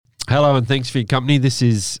Hello and thanks for your company. This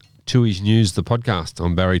is Tui's News, the podcast.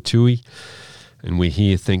 I'm Barry Tui, and we're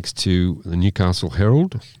here thanks to the Newcastle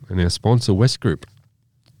Herald and our sponsor, West Group,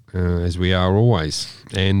 as we are always.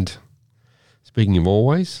 And speaking of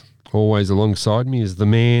always alongside me is the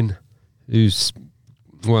man who's,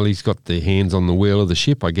 well, he's got the hands on the wheel of the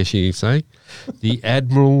ship, I guess you could say, the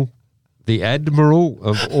Admiral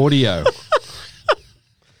of Audio,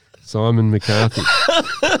 Simon McCarthy.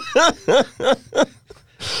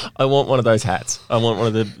 I want one of those hats. I want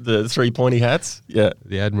one of the three pointy hats. Yeah.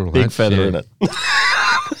 The Admiral Big hats, feather in it.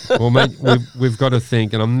 Well, mate, we've got to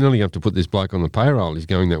think, and I'm nearly going to have to put this bloke on the payroll. He's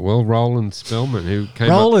going that well. Roland Spellman, who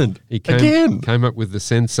came up with the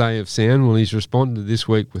sensei of sound. Well, he's responded this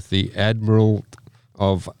week with the Admiral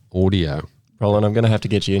of Audio. Roland, I'm going to have to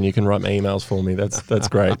get you, and you can write my emails for me. That's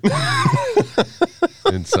great.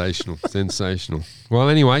 Sensational. Well,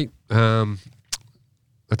 anyway,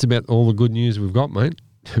 that's about all the good news we've got, mate.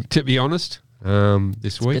 To be honest,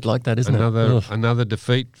 this week, a bit like that, isn't it? Another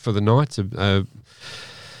defeat for the Knights. A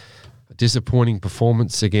disappointing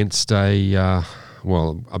performance against a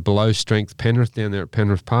below strength Penrith down there at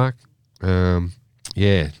Penrith Park. Wasn't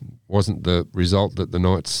the result that the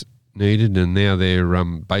Knights needed, and now they're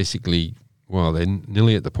they're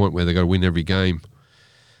nearly at the point where they've got to win every game.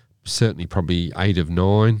 Certainly probably 8 of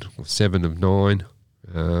 9 or 7 of 9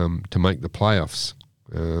 to make the playoffs.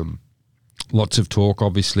 Lots of talk,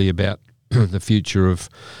 obviously, about the future of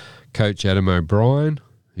Coach Adam O'Brien,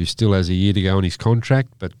 who still has a year to go on his contract.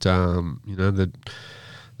 But, the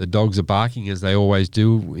dogs are barking, as they always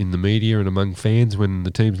do in the media and among fans when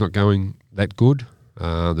the team's not going that good.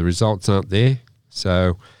 The results aren't there.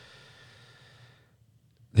 So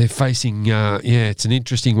they're facing, it's an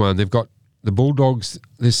interesting one. They've got the Bulldogs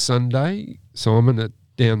this Sunday, Simon,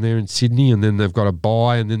 down there in Sydney, and then they've got a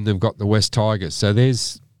bye, and then they've got the West Tigers. So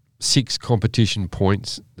there's 6 competition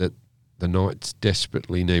points that the Knights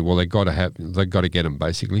desperately need. Well, they've got to get them,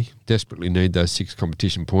 basically. Desperately need those 6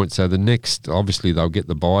 competition points. So the next, obviously, they'll get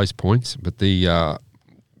the byes points, but the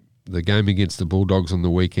game against the Bulldogs on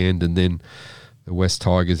the weekend, and then the West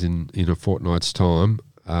Tigers in a fortnight's time,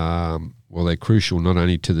 they're crucial not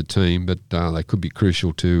only to the team, but they could be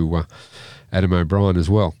crucial to Adam O'Brien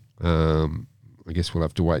as well. I guess we'll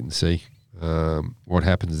have to wait and see what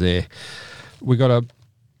happens there. We got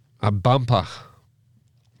a bumper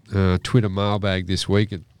Twitter mailbag this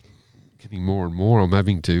week. It's getting more and more. I'm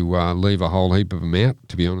having to leave a whole heap of them out,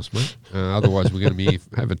 to be honest, mate. Otherwise, we're going to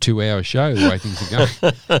have a 2-hour show the way things are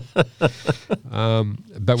going.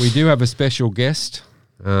 But we do have a special guest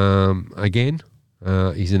again.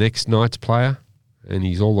 He's an ex-Knights player, and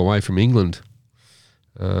he's all the way from England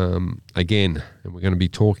again. And we're going to be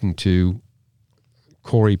talking to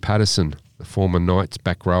Cory Paterson, the former Knights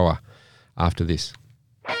back rower, after this.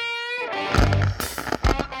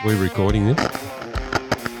 We're recording this.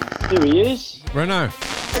 Here he is. Reno.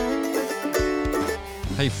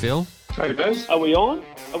 Hey, Phil. Hey, Biz. Are we on?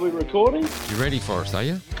 Are we recording? You ready for us, are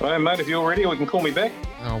you? I am, mate. If you're ready, we can call me back.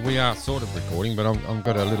 Oh, we are sort of recording, but I've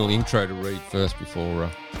got a little intro to read first before...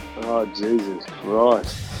 Oh, Jesus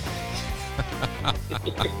Christ.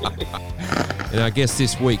 And our guests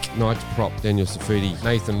this week, Knights prop Daniel Safidi,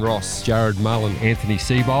 Nathan Ross, Jared Mullen, Anthony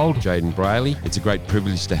Seibold, Jaden Brayley. It's a great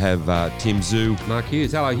privilege to have Tim Zoo, Mark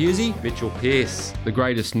Hughes. Hello, Hughesy. Mitchell Pearce, the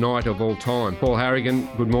greatest Knight of all time. Paul Harrigan,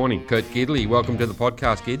 good morning. Kurt Gidley, welcome to the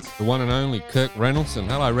podcast, kids. The one and only Kirk Reynolds.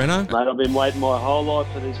 Hello, Reno. Mate, I've been waiting my whole life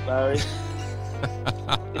for this, Barry.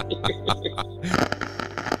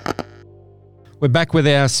 We're back with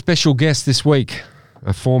our special guest this week,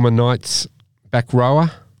 a former Knights back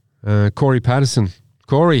rower, Cory Paterson.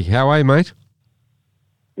 Cory, how are you, mate?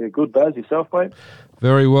 Yeah, good, Baz. Yourself, mate?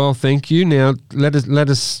 Very well, thank you. Now, let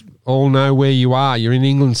us all know where you are. You're in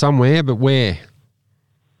England somewhere, but where?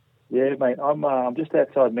 Yeah, mate, I'm just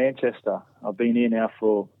outside Manchester. I've been here now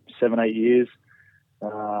for 7-8 years.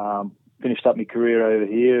 Finished up my career over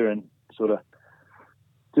here and sort of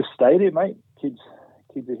just stayed here, mate. Kids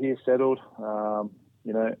are here, settled. My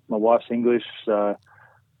wife's English, so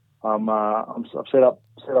I've set up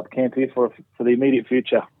camp here for the immediate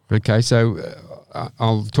future. Okay, so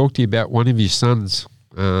I'll talk to you about one of your sons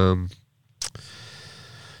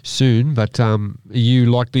soon. But are you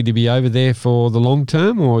likely to be over there for the long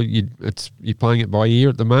term, or you're playing it by ear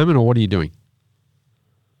at the moment, or what are you doing?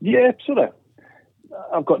 Yeah, sort of.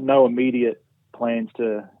 I've got no immediate plans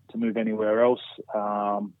to move anywhere else.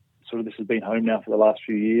 This has been home now for the last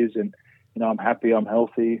few years, and I'm happy, I'm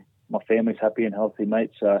healthy, my family's happy and healthy,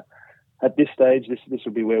 mate. So at this stage, this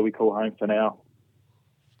will be where we call home for now.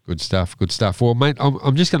 Good stuff. Well, mate,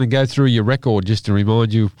 I'm just going to go through your record just to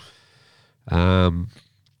remind you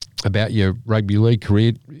about your rugby league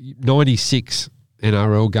career. 96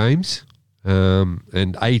 NRL games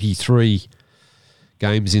and 83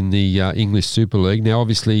 games in the English Super League. Now,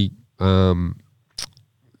 obviously, at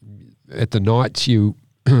the Knights,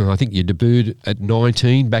 I think you debuted at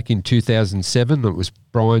 19 back in 2007. It was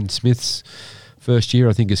Brian Smith's first year,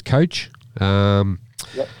 I think, as coach.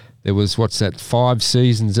 Yep. There was, 5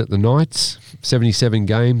 seasons at the Knights, 77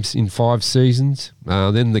 games in 5 seasons.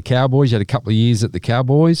 Then the Cowboys, you had a couple of years at the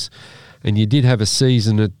Cowboys, and you did have a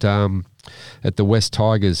season at the West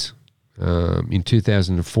Tigers in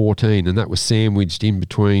 2014, and that was sandwiched in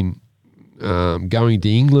between going to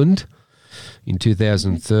England in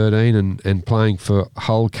 2013 and playing for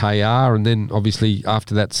Hull KR, and then obviously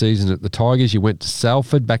after that season at the Tigers, you went to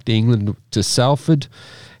Salford, back to England to Salford,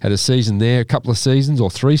 had a season there, a couple of seasons or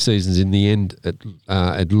 3 seasons in the end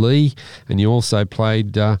at Lee, and you also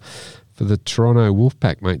played for the Toronto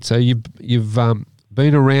Wolfpack, mate. So you've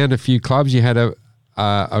been around a few clubs. You had a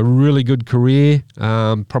really good career.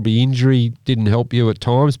 Probably injury didn't help you at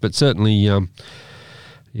times, but certainly,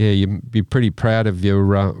 you'd be pretty proud of your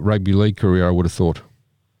rugby league career, I would have thought.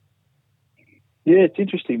 Yeah, it's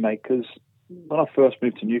interesting, mate, because when I first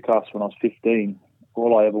moved to Newcastle when I was 15,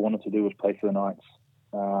 all I ever wanted to do was play for the Knights.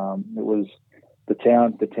 It was the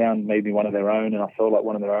town. The town made me one of their own, and I felt like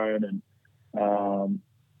one of their own. And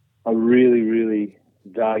I really, really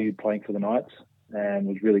valued playing for the Knights and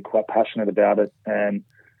was really quite passionate about it. And,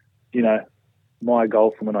 my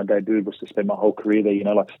goal from when I debuted was to spend my whole career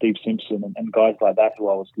there, like Steve Simpson and guys like that who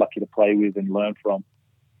I was lucky to play with and learn from.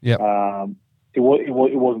 Yeah. It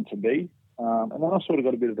wasn't to be. And then I sort of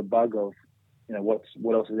got a bit of the bug of, what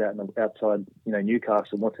else is outside,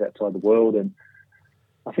 Newcastle, and what's outside the world. And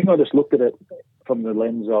I think I just looked at it from the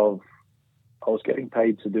lens of I was getting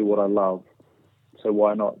paid to do what I love. So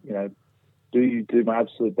why not, do my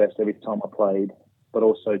absolute best every time I played, but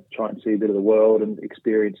also try and see a bit of the world and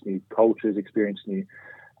experience new cultures, experience new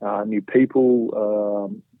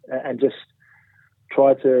people, and just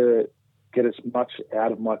try to get as much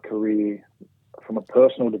out of my career from a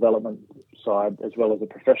personal development side as well as a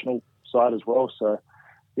professional side as well. So,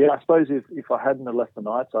 yeah, I suppose if I hadn't have left the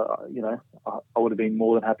Knights, I would have been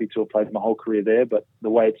more than happy to have played my whole career there. But the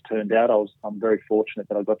way it's turned out, I'm very fortunate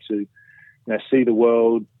that I got to, see the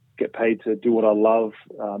world, get paid to do what I love,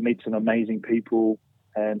 meet some amazing people,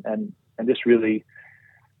 and just really,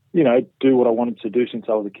 do what I wanted to do since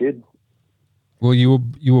I was a kid. Well, you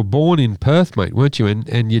were born in Perth, mate, weren't you?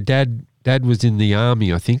 And your dad was in the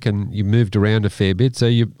army, I think, and you moved around a fair bit. So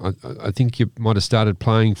I think you might have started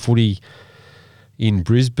playing footy in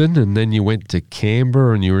Brisbane, and then you went to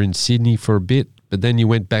Canberra, and you were in Sydney for a bit, but then you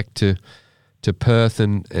went back to Perth,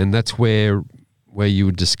 and that's where you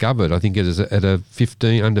were discovered. I think it is at a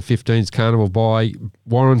under 15s carnival by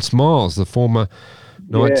Warren Smiles, the former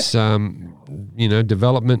Knights,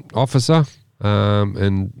 development officer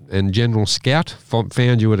and general scout.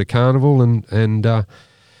 Found you at a carnival, and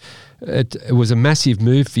it was a massive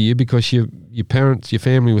move for you because your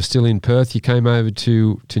family was still in Perth. You came over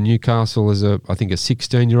to Newcastle as a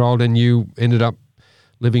 16-year-old, and you ended up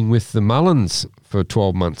living with the Mullins for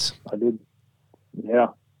 12 months. I did, yeah,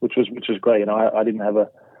 which was great. I didn't have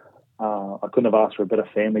I couldn't have asked for a better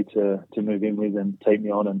family to move in with and take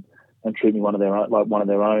me on and treat me like one of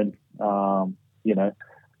their own.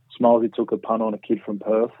 Smilesy took a punt on a kid from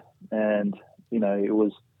Perth, and it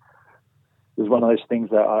was one of those things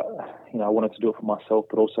that I wanted to do it for myself,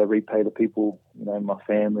 but also repay the people, my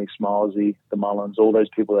family, Smilesy, the Mullins, all those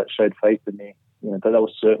people that showed faith in me. That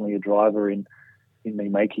was certainly a driver in me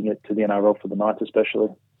making it to the NRL for the Knights, especially.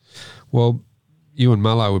 Well, you and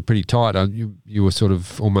Mullo were pretty tight. You were sort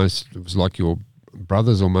of almost, it was like your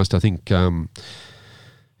brothers almost. I think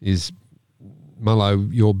is Mullo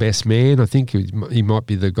your best man? I think he might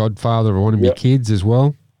be the godfather of one of your kids as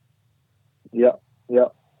well. Yeah.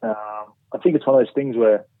 I think it's one of those things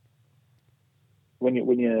where when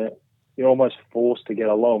you're almost forced to get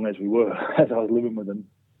along, as we were, as I was living with them.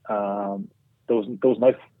 There was no,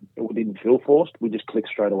 it didn't feel forced. We just clicked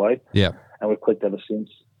straight away. Yeah, and we've clicked ever since.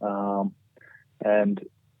 And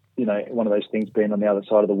one of those things, being on the other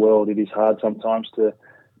side of the world, it is hard sometimes to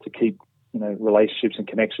keep relationships and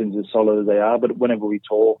connections as solid as they are. But whenever we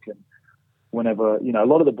talk and whenever, a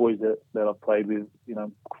lot of the boys that I've played with,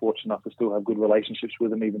 I'm fortunate enough to still have good relationships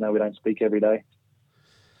with them, even though we don't speak every day.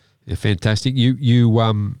 Yeah, fantastic. You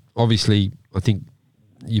obviously, I think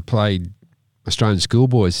you played Australian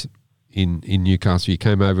schoolboys in Newcastle. You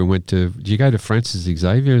came over and went to, did you go to Francis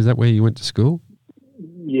Xavier? Is that where you went to school?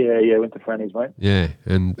 Yeah, went to Franny's, mate. Yeah,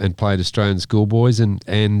 and played Australian schoolboys.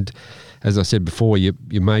 And as I said before, you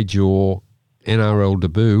made your NRL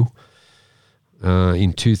debut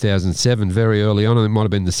in 2007, very early on. It might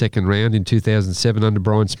have been the second round in 2007 under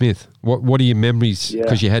Brian Smith. What are your memories?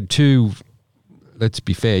 Because you had two, let's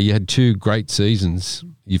be fair, you had two great seasons.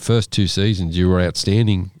 Your first two seasons, you were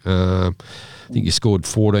outstanding. I think you scored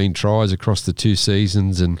 14 tries across the two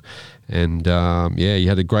seasons, and you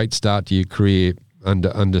had a great start to your career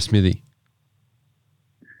under Smithy.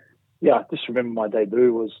 Yeah, I just remember my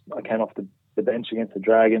debut was I came off the bench against the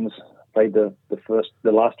Dragons, played the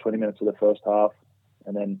last 20 minutes of the first half,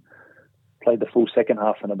 and then played the full second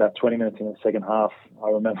half. And about 20 minutes in the second half, I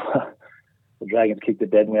remember the Dragons kicked the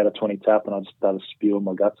dead and we had a 20 tap, and I just started spewing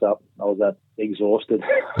my guts up. I was that exhausted.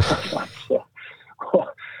 So,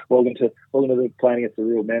 welcome to playing against the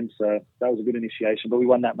real men. So that was a good initiation, but we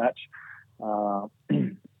won that match. I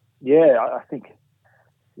think,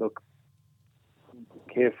 look,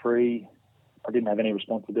 carefree. I didn't have any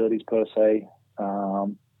responsibilities per se.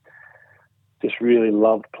 Just really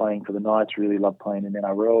loved playing for the Knights, really loved playing in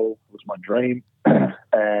NRL. It was my dream.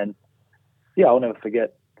 And I'll never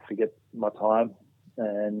forget my time.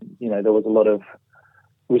 And, there was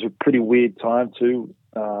it was a pretty weird time too.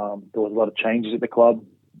 There was a lot of changes at the club,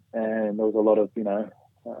 and there was a lot of,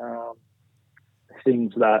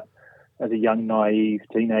 things that as a young, naive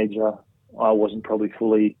teenager, I wasn't probably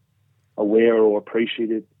fully aware or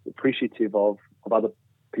appreciative of other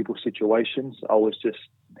people's situations. I was just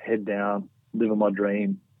head down, living my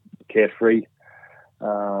dream, carefree.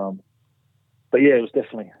 It was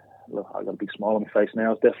definitely, look, I got a big smile on my face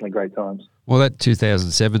now. It's definitely great times. Well, that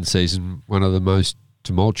 2007 season, one of the most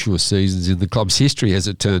tumultuous seasons in the club's history, as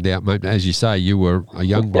it turned out. As you say, you were a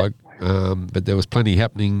young bloke, but there was plenty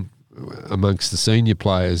happening amongst the senior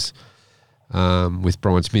players with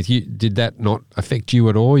Brian Smith. Did that not affect you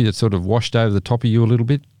at all? It sort of washed over the top of you a little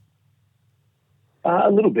bit? A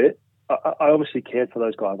little bit. I obviously cared for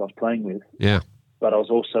those guys I was playing with. Yeah. But I was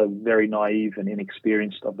also very naive and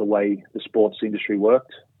inexperienced of the way the sports industry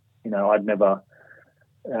worked. I'd never,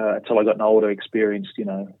 until I got older, experienced,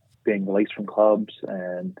 being released from clubs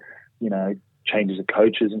and, changes of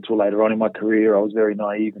coaches until later on in my career. I was very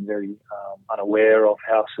naive and very unaware of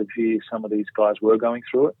how severe some of these guys were going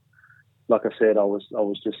through it. Like I said, I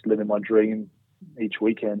was just living my dream each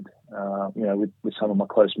weekend, with some of my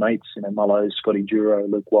close mates, Mullows, Scotty Duro,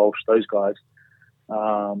 Luke Walsh, those guys.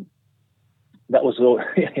 That was all,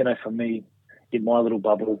 for me, in my little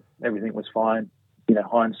bubble, everything was fine.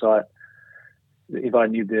 Hindsight, if I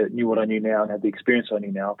knew what I knew now and had the experience I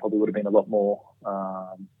knew now, I probably would have been a lot more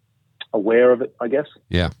aware of it, I guess.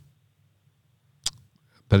 Yeah.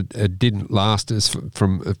 But it didn't last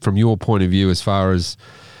from your point of view as far as,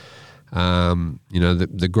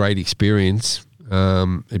 the great experience.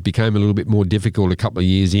 It became a little bit more difficult a couple of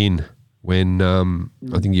years in when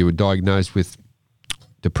I think you were diagnosed with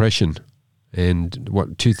depression, and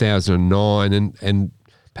 2009 and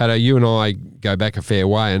Pato, you and I go back a fair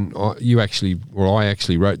way, and I actually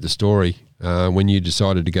wrote the story when you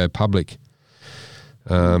decided to go public,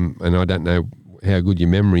 and I don't know how good your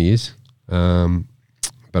memory is, but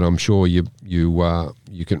I'm sure you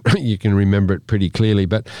can remember it pretty clearly.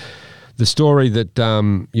 But the story that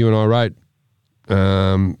you and I wrote,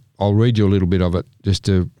 I'll read you a little bit of it just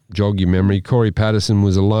to jog your memory. Cory Paterson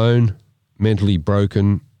was alone, mentally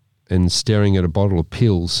broken, and staring at a bottle of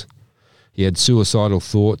pills. He had suicidal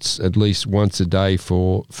thoughts at least once a day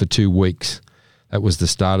for 2 weeks. That was the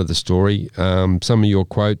start of the story. Some of your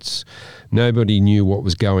quotes: nobody knew what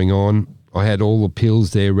was going on. I had all the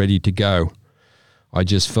pills there ready to go. I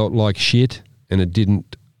just felt like shit, and it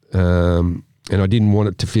didn't, and I didn't want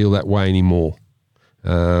it to feel that way anymore.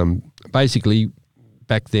 Basically,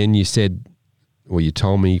 back then you said, or you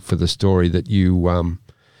told me for the story, that you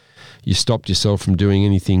stopped yourself from doing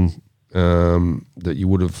anything that you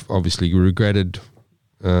would have obviously regretted,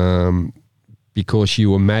 because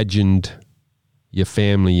you imagined your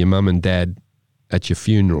family, your mum and dad, at your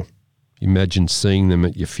funeral. You imagined seeing them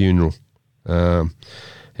at your funeral,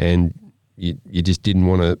 and you just didn't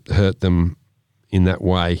want to hurt them in that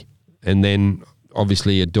way. And then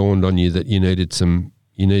obviously it dawned on you that you needed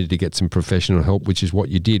to get some professional help, which is what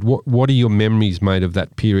you did. What are your memories, mate, of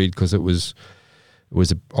that period? Because it was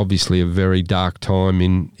obviously a very dark time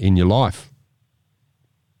in your life.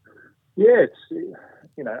 Yeah, it's,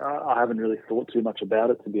 I haven't really thought too much about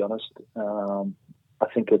it, to be honest. I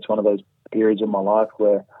think it's one of those periods in my life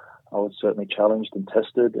where I was certainly challenged and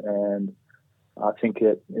tested, and I think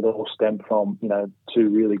it all stemmed from, 2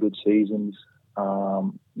 really good seasons.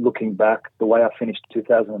 Looking back, the way I finished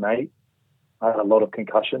 2008, I had a lot of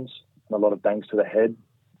concussions and a lot of bangs to the head,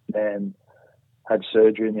 and had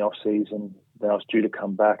surgery in the off season. Then I was due to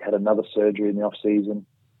come back, had another surgery in the off season,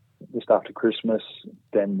 just after Christmas.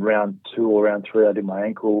 Then round 2 or round 3, I did my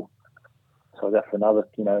ankle. So I was out for another,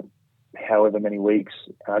 however many weeks.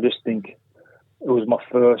 And I just think it was my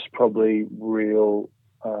first probably real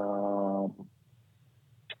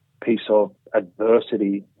piece of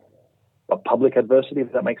adversity, public adversity,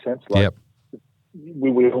 if that makes sense. Yep.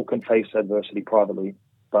 We all can face adversity privately,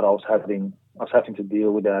 but I was having to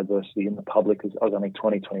deal with that adversity in the public because I was only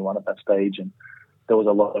 20, 21 at that stage, and there was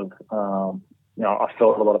a lot of, I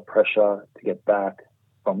felt a lot of pressure to get back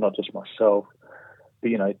from not just myself,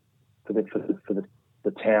 but for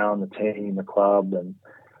the town, the team, the club, and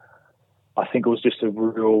I think it was just a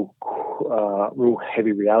real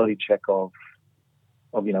heavy reality check of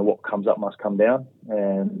what comes up must come down,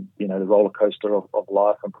 and the roller coaster of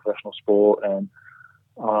life and professional sport. And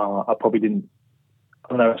I probably didn't,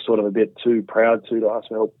 sort of a bit too proud to ask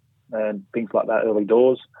for help and things like that early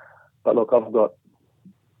doors. But look, I've got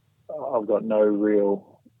no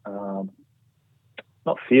real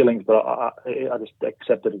not feelings, but I just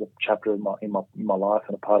accept it as a chapter in my life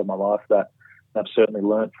and a part of my life that I've certainly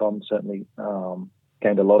learned from. Certainly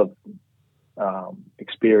gained a lot of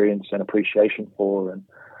experience and appreciation for. And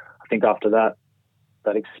I think after that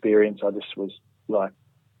experience, I just was like,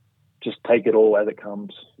 just take it all as it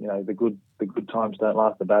comes. The good times don't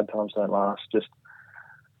last, the bad times don't last. Just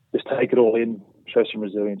take it all in, show some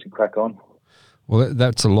resilience, and crack on. Well,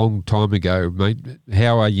 that's a long time ago, mate.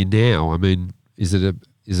 How are you now? I mean, is it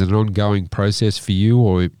an ongoing process for you,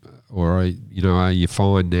 or are you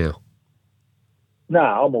fine now? No,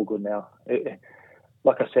 I'm all good now.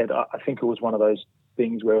 Like I said, I think it was one of those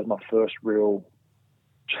things where it was my first real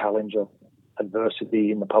challenge of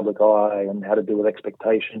adversity in the public eye and how to deal with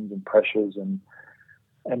expectations and pressures. And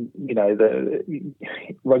the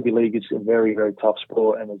rugby league is a very, very tough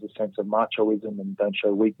sport, and there's a sense of machoism and don't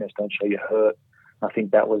show weakness, don't show your hurt. I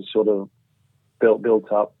think that was sort of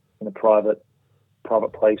built up in a private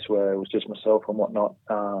place where it was just myself and whatnot.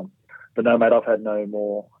 But no, mate, I've had no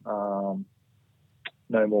more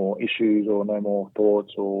issues or no more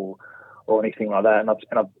thoughts or anything like that. And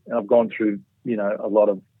I've gone through a lot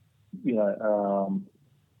of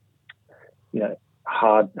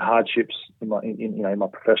hardships in my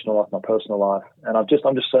professional life, my personal life, and I'm just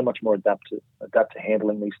so much more adapt to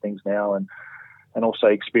handling these things now, and also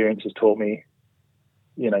experience has taught me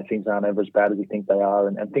things aren't ever as bad as you think they are,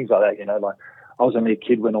 and things like that. Like I was only a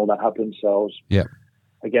kid when all that happened, so I was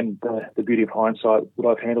again the beauty of hindsight. Would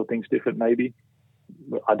I've handled things different? Maybe.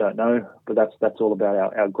 I don't know, but that's all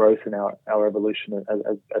about our growth and our evolution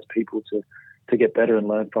as people to get better and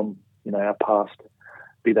learn from our past,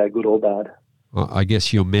 be they good or bad. Well, I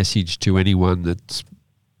guess your message to anyone that's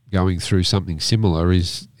going through something similar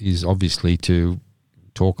is obviously to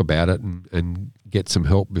talk about it and get some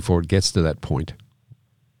help before it gets to that point.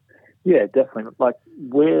 Yeah, definitely. Like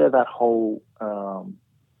where that whole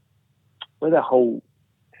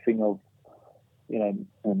thing of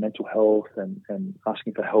mental health and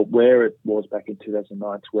asking for help, where it was back in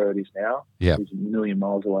 2009 to where it is now, is a million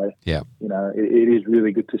miles away. Yeah, it is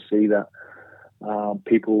really good to see that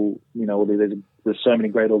people. There's so many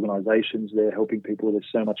great organisations there helping people. There's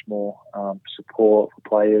so much more support for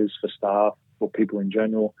players, for staff, for people in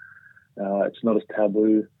general. It's not as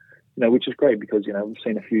taboo, which is great because we've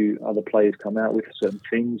seen a few other players come out with certain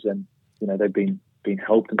things, and they've been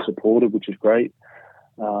helped and supported, which is great.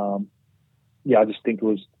 I just think it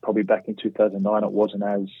was probably back in 2009. It wasn't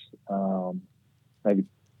as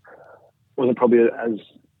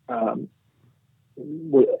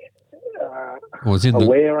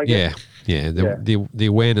aware, I guess. The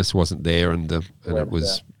awareness wasn't there, and it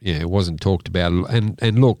was it wasn't talked about.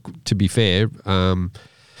 And look, to be fair, no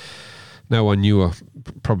one knew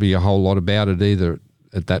probably a whole lot about it either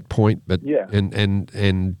at that point. But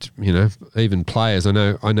and even players. I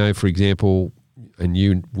know for example. And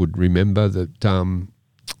you would remember that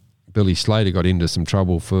Billy Slater got into some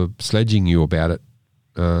trouble for sledging you about it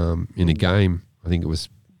in a game. I think it was,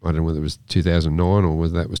 I don't know whether it was 2009 or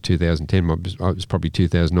whether that was 2010. It was probably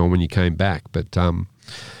 2009 when you came back. But and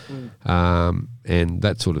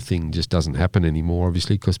that sort of thing just doesn't happen anymore,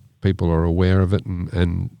 obviously, because people are aware of it,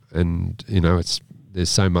 and there's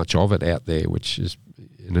so much of it out there,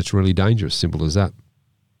 and it's really dangerous. Simple as that.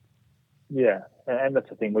 Yeah. And that's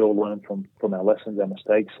the thing, we all learn from our lessons, our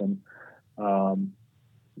mistakes, and,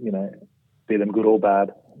 be them good or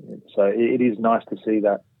bad. So it is nice to see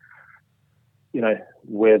that,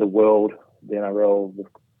 where the world, the NRL,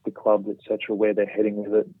 the clubs, etc., where they're heading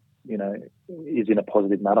with it, is in a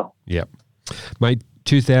positive manner. Yeah. Mate,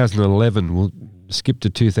 2011, we'll skip to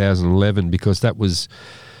 2011 because that was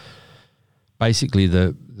basically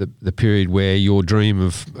the period where your dream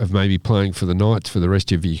of maybe playing for the Knights for the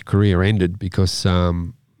rest of your career ended because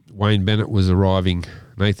Wayne Bennett was arriving.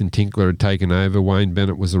 Nathan Tinkler had taken over. Wayne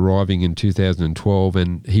Bennett was arriving in 2012,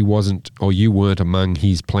 and he wasn't, or you weren't among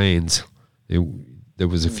his plans. There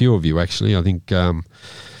was a few of you, actually. I think from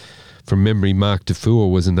memory, Mark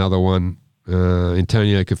Dufour was another one.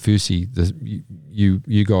 Antonio Cafusi.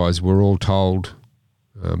 You guys were all told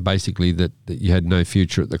basically that you had no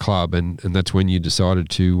future at the club, and that's when you decided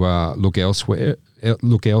to look elsewhere,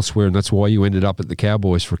 and that's why you ended up at the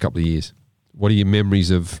Cowboys for a couple of years. What are your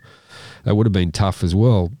memories of? That would have been tough as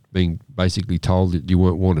well, being basically told that you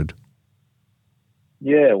weren't wanted.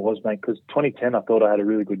 Yeah, it was, mate, because 2010 I thought I had a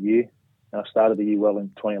really good year. And I started the year well in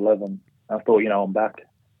 2011. I thought, I'm back.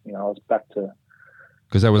 I was back to...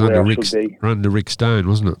 Because that was under Rick Stone,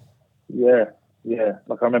 wasn't it? Yeah.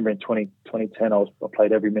 Like I remember in 2010 I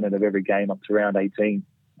played every minute of every game up to round 18.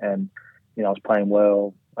 And, I was playing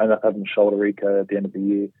well. I ended up having a shoulder echo at the end of the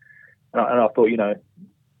year. And I thought,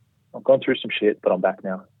 I've gone through some shit, but I'm back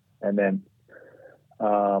now. And then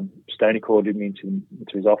Stoney called me into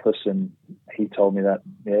his office, and he told me that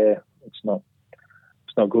it's not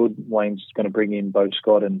good. Wayne's going to bring in Bo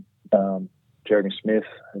Scott and Jeremy Smith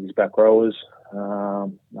as his back rowers. I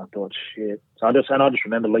thought, shit. So I just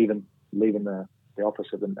remember leaving the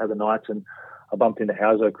office at the Knights, and I bumped into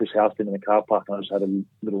Chris Houston in the car park, and I just had a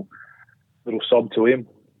little sob to him.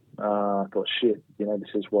 I thought, shit,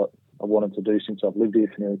 this is what I wanted to do since I've lived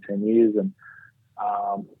here for nearly 10 years, and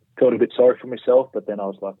felt a bit sorry for myself, but then I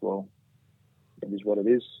was like, well, it is what it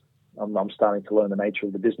is. I'm starting to learn the nature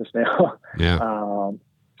of the business now. Yeah.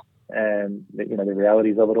 And the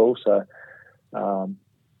realities of it all. So,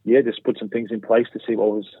 just put some things in place to see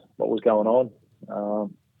what was going on.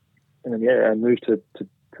 And then, I moved to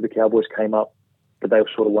the Cowboys, came up, but they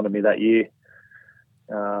sort of wanted me that year.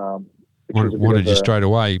 Wanted you straight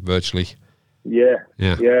away, virtually. Yeah,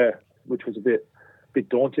 which was a bit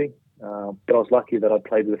daunting. But I was lucky that I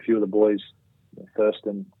played with a few of the boys,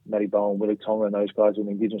 Thurston, Matty Bowen, Willie Tonga, and those guys were the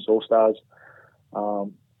Indigenous All-Stars.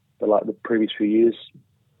 But like the previous few years,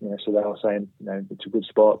 so they were saying, it's a good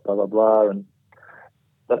spot, blah, blah, blah. And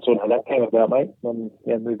that's sort of how that came about, mate. And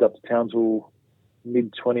moved up to Townsville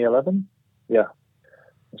mid-2011. Yeah,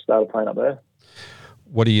 I started playing up there.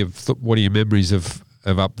 What are your memories of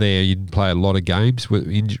up there? You didn't play a lot of games.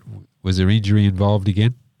 Was there injury involved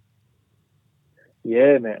again?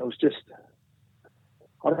 Yeah, man. It was just,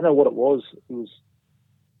 I don't know what it was.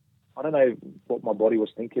 I don't know what my body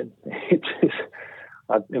was thinking. It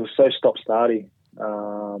was so stop-starty.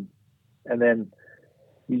 And then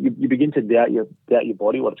you begin to doubt your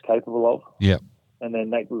body, what it's capable of. Yeah. And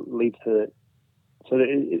then that leads to, so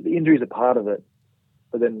the injuries are part of it.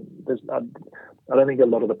 But then I don't think a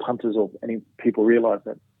lot of the punters or any people realise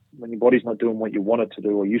that when your body's not doing what you want it to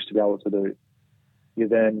do or used to be able to do,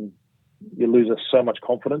 you lose so much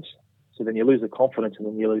confidence. So then you lose the confidence, and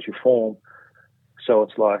then you lose your form. So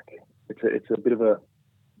it's like it's a bit of a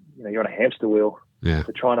you're on a hamster wheel. Yeah.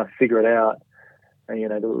 So trying to figure it out, and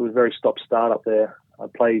it was very stop-start up there.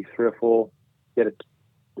 I'd play 3 or 4, get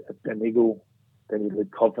an eagle, then you lose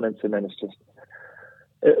confidence, and then it's a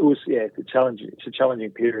challenge. It's a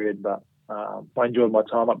challenging period, but I enjoyed my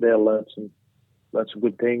time up there. Learned some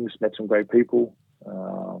good things, met some great people.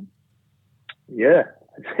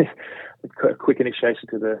 A quick initiation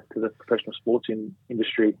to the professional sports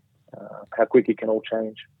industry. How quick it can all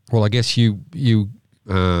change. Well, I guess you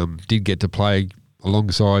did get to play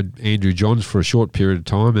alongside Andrew Johns for a short period of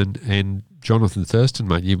time, and Jonathan Thurston,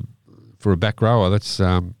 mate. You for a back rower, that's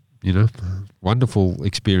wonderful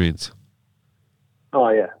experience. Oh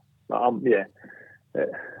yeah,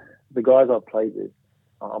 the guys I've played with,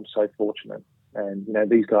 I'm so fortunate, and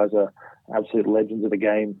these guys are absolute legends of the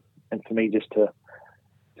game, and for me just to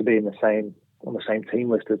be on the same team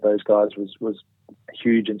list as those guys was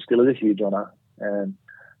huge, and still is a huge honour, and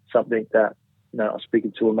something that I was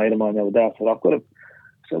speaking to a mate of mine the other day. I said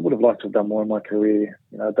I would have liked to have done more in my career.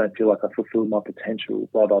 I don't feel like I fulfilled my potential.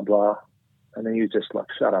 Blah blah blah. And then he was just like,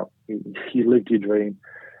 "Shut up! You lived your dream.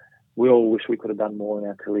 We all wish we could have done more in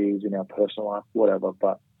our careers, in our personal life, whatever.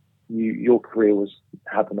 But your career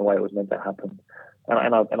happened the way it was meant to happen."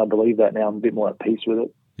 And I believe that now. I'm a bit more at peace with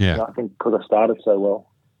it. Yeah. I think because I started so well,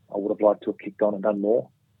 I would have liked to have kicked on and done more,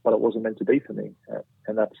 but it wasn't meant to be for me,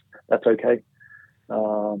 and that's okay.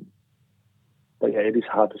 But yeah, it is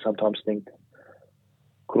hard to sometimes think,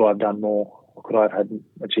 could I have done more, or could I have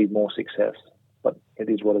achieved more success? But it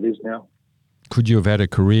is what it is now. Could you have had a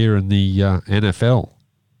career in the NFL?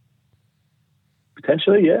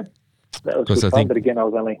 Potentially, yeah. That was good fun, but again, I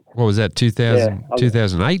was only... What was that,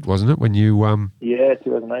 2008, wasn't it, when you... Yeah,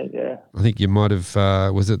 2008. mate. Yeah. I think you might have.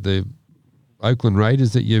 Was it the Oakland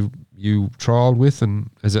Raiders that you trialled with, and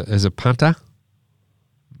as a punter?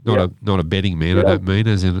 Not a betting man. Yeah. I don't mean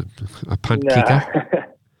as in a punt kicker.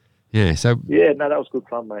 Yeah. So yeah, no, that was good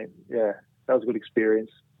fun, mate. Yeah, that was a good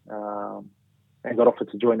experience. And got offered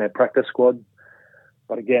to join their practice squad,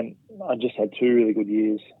 but again, I just had 2 really good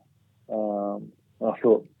years. And I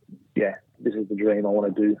thought, yeah, this is the dream I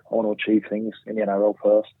want to do. I want to achieve things in the NRL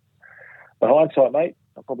first. But hindsight, mate,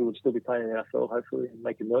 I probably would still be playing in the NFL, hopefully, and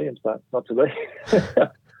making millions, but not to be.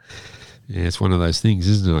 yeah, it's one of those things,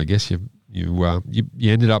 isn't it? I guess you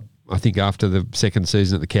ended up, I think, after the second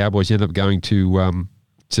season at the Cowboys, you ended up going to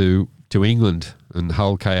England and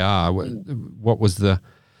Hull KR. What was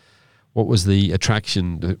the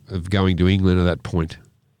attraction of going to England at that point?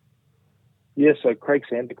 Yeah, so Craig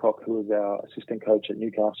Sandercock, who was our assistant coach at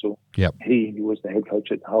Newcastle, he was the head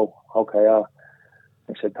coach at Hull KR.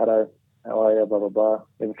 He said, "Pato, how are you? Blah, blah, blah.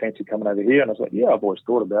 Ever fancy coming over here?" And I was like, yeah, I've always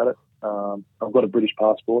thought about it. I've got a British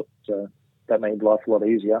passport, so that made life a lot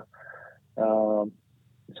easier. So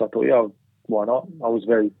I thought, yeah, why not? I was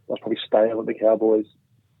probably stale at the Cowboys.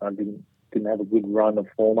 I didn't have a good run of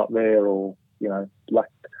form up there, or, you know,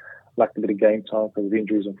 lacked a bit of game time because of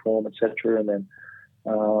injuries and form, etc. And then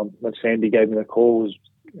when Sandy gave me the call,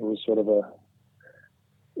 it was sort of a,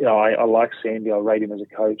 you know, I like Sandy. I rate him as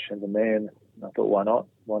a coach and a man. And I thought, why not?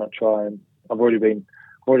 Why not try? And I've already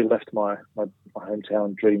left my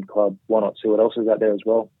hometown dream club. Why not see what else is out there as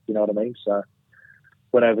well? You know what I mean? So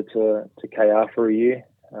went over to KR for a year,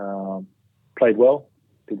 played well,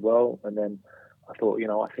 did well, and then I thought, you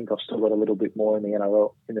know, I think I've still got a little bit more in the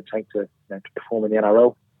NRL, in the tank to perform in the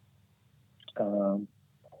NRL. So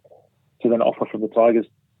then an offer from the Tigers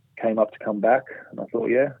came up to come back, and I thought,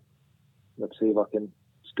 yeah, let's see if I can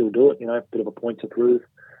still do it. You know, a bit of a point to prove,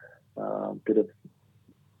 a bit of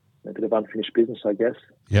unfinished business, I guess.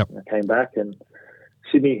 Yep. And I came back, and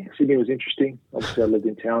Sydney was interesting. Obviously, I lived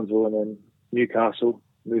in Townsville, and then Newcastle.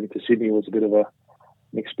 Moving to Sydney was a bit of an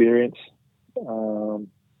experience.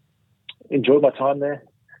 Enjoyed my time there.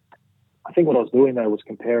 I think what I was doing though was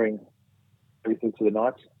comparing everything to the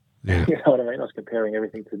Knights. Yeah. You know what I mean? I was comparing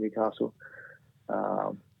everything to Newcastle.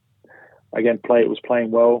 Again, was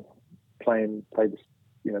playing well, played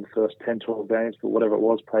the first 10, 12 games, but whatever it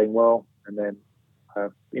was, playing well, and then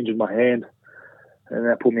injured my hand, and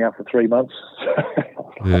that put me out for 3 months.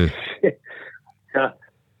 Yeah.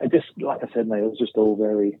 And just like I said, mate, it was just all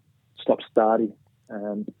very stop-starty.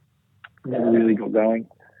 Never really got going.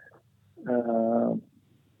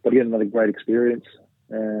 But again, another great experience,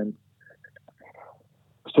 and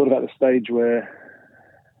sort of at the stage where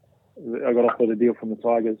I got offered a deal from the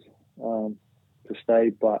Tigers to stay,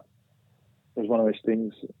 but it was one of those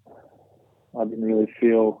things I didn't really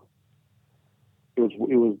feel it was,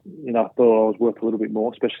 you know, I thought I was worth a little bit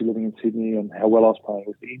more, especially living in Sydney and how well I was playing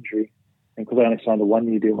with the injury. And because I only signed a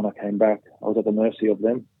 1-year deal when I came back, I was at the mercy of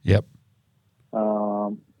them. Yep.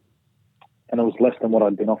 And it was less than what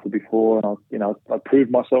I'd been offered before. And I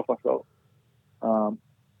proved myself, I felt.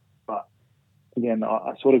 But again,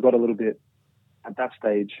 I sort of got a little bit at that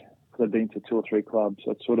stage, because I'd been to 2 or 3 clubs.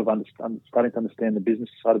 So I'd sort of starting to understand the business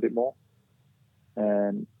side a bit more,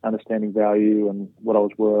 and understanding value and what I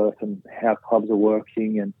was worth and how clubs are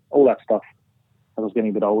working and all that stuff. I was getting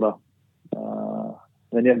a bit older.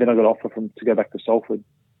 And then I got an offer to go back to Salford,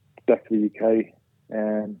 back to the UK.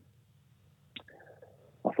 And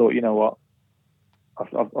I thought, you know what?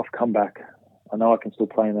 I've come back. I know I can still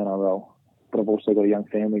play in the NRL, but I've also got a young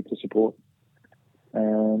family to support.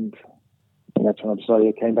 And that's when I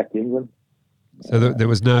decided I came back to England. So there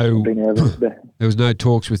was no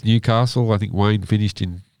talks with Newcastle. I think Wayne finished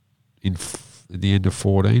in at the end of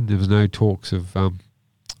 14. There was no talks of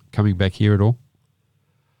coming back here at all.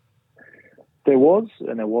 There was,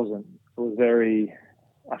 and there wasn't. It was very.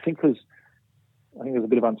 I think there's a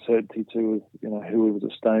bit of uncertainty too. You know, who was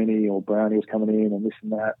it, Stoney or Brownie was coming in and this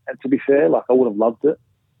and that. And to be fair, like, I would have loved it,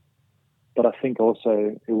 but I think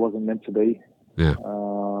also it wasn't meant to be. Yeah.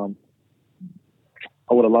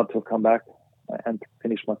 I would have loved to have come back and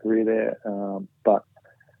finished my career there, but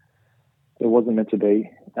it wasn't meant to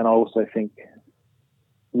be. And I also think,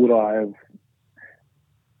 would I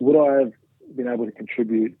have been able to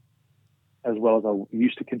contribute as well as I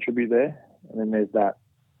used to contribute there? And then there's that,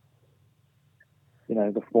 you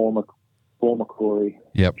know, the former Cory,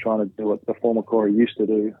 yep, trying to do what the former Cory used to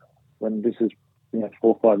do. When this is, you know,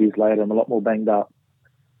 4 or 5 years later, I'm a lot more banged up.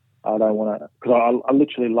 I don't want to, because I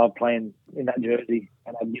literally love playing in that jersey,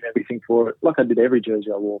 and I'd give everything for it, like I did every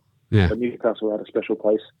jersey I wore. Yeah. But Newcastle had a special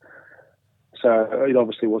place, so it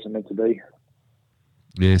obviously wasn't meant to be.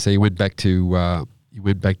 Yeah. So you went back to you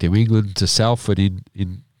went back to England to Salford in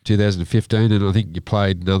 2015, and I think you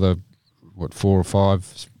played another 4 or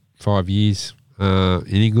 5 years in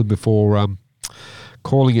England before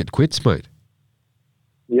calling it quits, mate.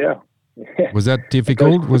 Yeah. Was that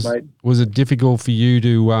difficult? Was it difficult for you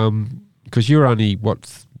to because you're only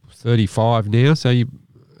 35 now, so you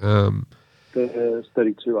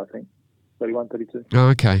 32, I think. 31, 32. Oh,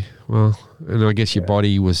 okay. Well, and I guess your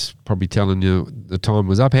body was probably telling you the time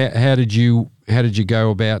was up. How did you go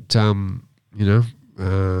about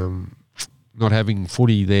not having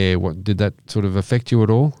footy there? What did that sort of affect you at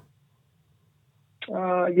all?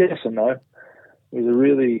 Yes and no. It was a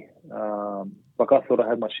really I thought I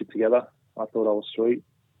had my shit together. I thought I was sweet,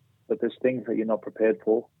 but there's things that you're not prepared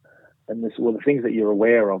for, and the things that you're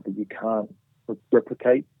aware of that you can't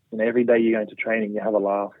replicate. Every day you go into training, you have a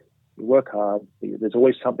laugh, you work hard. There's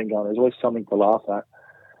always something going. There's always something to laugh at.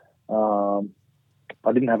 I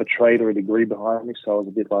didn't have a trade or a degree behind me, so I was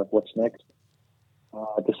a bit like, what's next?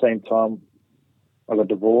 At the same time, I got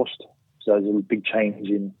divorced, so there's a big change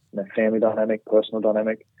in family dynamic, personal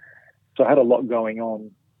dynamic. So I had a lot going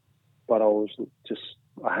on, but I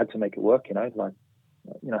had to make it work. I had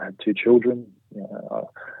 2 children.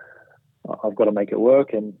 I've got to make it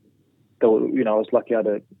work, and I was lucky. I had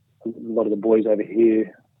a lot of the boys over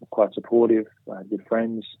here were quite supportive. I had good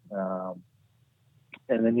friends, and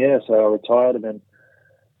then so I retired, and then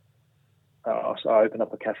I opened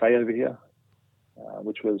up a cafe over here,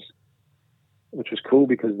 which was cool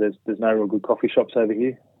because there's no real good coffee shops over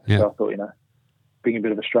here. Yeah. So I thought, bring a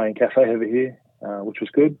bit of Australian cafe over here, which was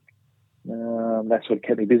good. That sort of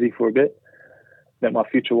kept me busy for a bit. Met my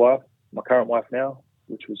future wife, my current wife now,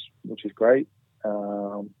 which is great.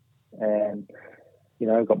 And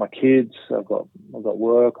I've got my kids, I've got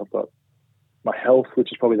work, I've got my health,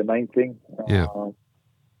 which is probably the main thing.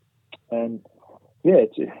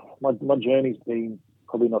 My journey's been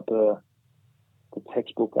probably not the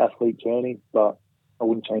textbook athlete journey, but I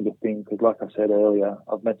wouldn't change a thing because, like I said earlier,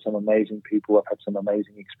 I've met some amazing people, I've had some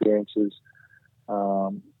amazing experiences,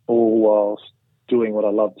 all whilst doing what I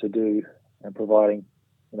love to do and providing,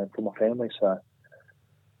 for my family. So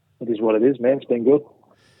it is what it is, man. It's been good.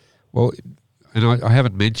 Well, and I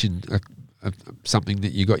haven't mentioned something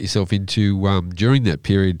that you got yourself into during that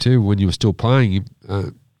period too. When you were still playing,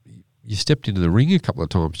 you stepped into the ring a couple of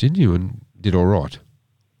times, didn't you? And did all right.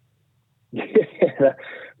 Yeah,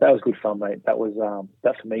 that was good fun, mate. That was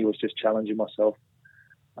that for me was just challenging myself.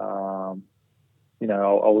 I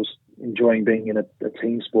was enjoying being in a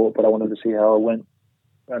team sport, but I wanted to see how I went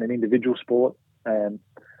on an individual sport, and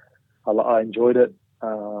I enjoyed it.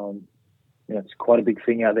 It's quite a big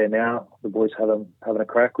thing out there now. The boys having a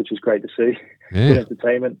crack, which is great to see. Yeah. Good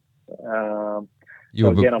entertainment. You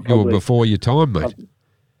were before your time, mate.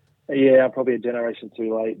 I'm probably a generation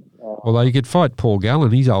too late. Although you could fight Paul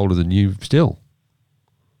Gallen, he's older than you still.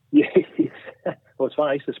 Yeah. Well, it's fun.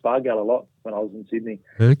 I used to spar Gal a lot when I was in Sydney.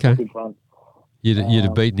 Okay. Good fun. You'd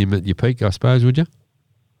have beaten him at your peak, I suppose, would you?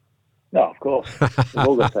 No, of course. We've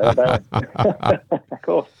all got to say that, don't we? Of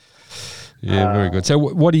course. Yeah, very good. So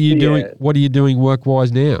what are you doing? What are you doing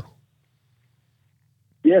work-wise now?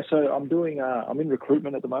 Yeah, so I'm in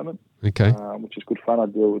recruitment at the moment. Okay. Which is good fun. I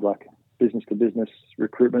deal with business-to-business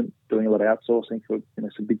recruitment, doing a lot of outsourcing for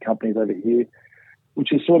some big companies over here,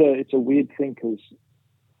 which is it's a weird thing because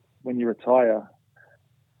when you retire,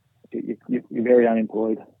 you're very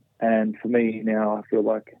unemployed. And for me now, I feel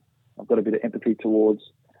like I've got a bit of empathy towards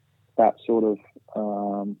that sort of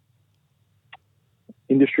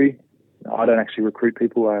industry. I don't actually recruit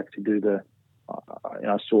people. I actually do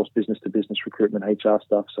I source business-to-business recruitment, HR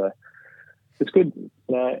stuff. So it's good.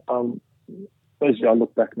 As I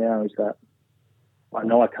look back now, is that I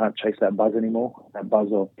know I can't chase that buzz anymore, that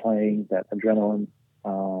buzz of playing, that adrenaline,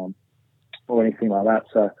 or anything like that.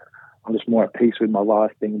 So I'm just more at peace with my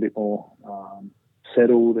life, being a bit more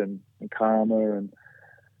settled and calmer. And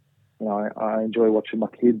I enjoy watching my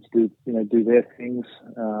kids do their things.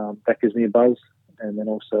 That gives me a buzz. And then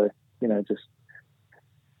also,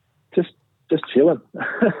 just chilling.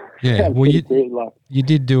 Yeah. Well, you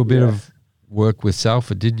did do a bit of work with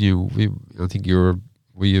Salford, didn't you? I think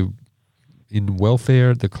were you in welfare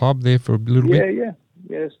at the club there for a little bit?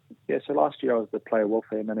 Yeah. So last year I was the player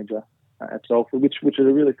welfare manager at Salford, which is a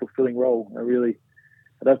really fulfilling role. It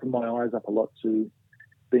opened my eyes up a lot to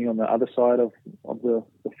being on the other side of the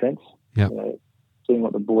fence. Yeah. Seeing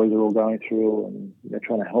what the boys are all going through and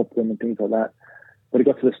trying to help them and things like that. But it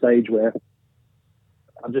got to the stage where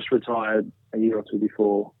I just retired a year or two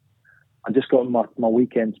before. I just gotten my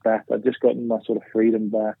weekends back. I'd just gotten my sort of freedom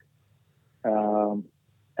back. And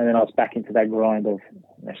then I was back into that grind of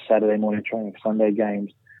Saturday morning training, Sunday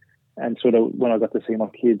games. and sort of when I got to see my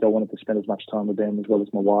kids, I wanted to spend as much time with them as well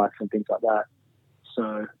as my wife and things like that.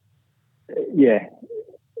 So, yeah,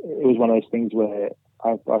 it was one of those things where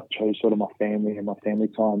I chose sort of my family and my family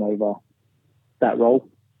time over that role,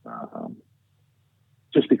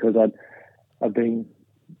 just because I've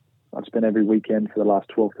spent every weekend for the last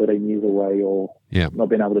 12, 13 years away, or not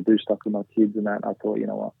been able to do stuff with my kids and that. I thought, you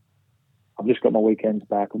know what, I've just got my weekends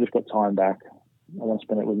back. I've just got time back. I want to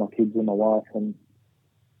spend it with my kids and my wife and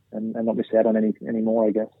not miss out on any more,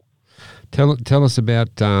 I guess. Tell us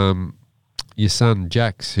about your son,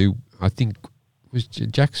 Jax, who I think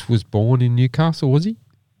Jax was born in Newcastle, was he?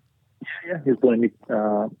 Yeah, he was born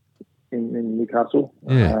in Newcastle.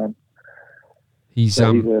 Yeah. He's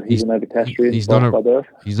an Novocastrian by birth.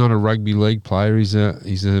 He's not a rugby league player. He's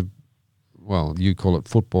a well, you call it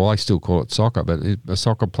football. I still call it soccer, but a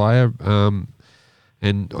soccer player.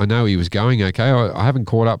 And I know he was going okay. I haven't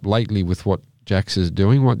caught up lately with what Jax is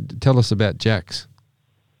doing. Tell us about Jax.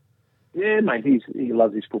 Yeah, mate, he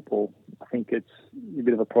loves his football. I think it's a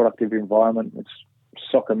bit of a product of your environment. It's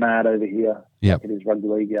soccer mad over here. Yep. Like it is rugby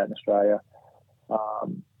league out in Australia.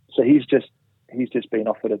 So he's just been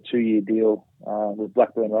offered a 2-year deal with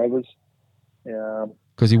Blackburn Rovers.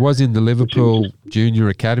 Because he was in the Liverpool Junior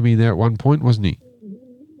Academy there at one point, wasn't he?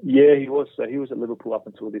 Yeah, he was. So he was at Liverpool up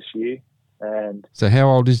until this year. And so how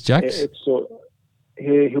old is Jax?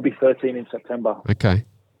 He'll be 13 in September. Okay.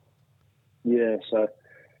 Yeah, so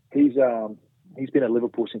he's been at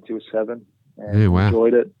Liverpool since he was 7 and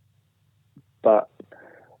enjoyed it. But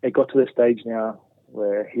it got to the stage now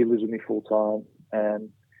where he lives with me full time, and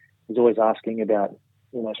he's always asking about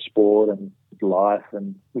sport and life,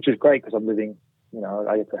 and which is great because I'm living.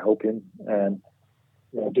 I get to help him and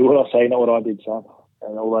do what I say, not what I did, son,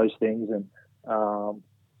 and all those things. And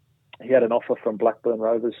he had an offer from Blackburn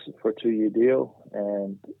Rovers for a 2-year deal,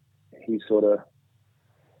 and he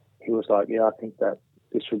was like, yeah, I think that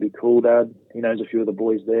this would be cool, Dad. He knows a few of the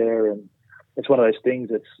boys there, and it's one of those things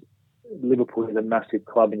that's Liverpool is a massive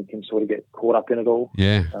club, and you can sort of get caught up in it all.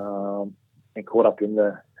 Yeah. And caught up in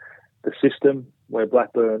the system, where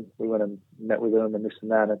Blackburn, we went and met with them and this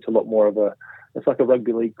and that, and it's a lot more of it's like a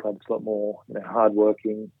rugby league club. It's a lot more,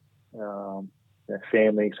 hard-working,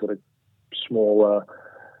 family, sort of smaller.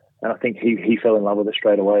 And I think he fell in love with it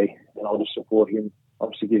straight away, and I'll just support him,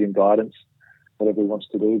 obviously give him guidance, whatever he wants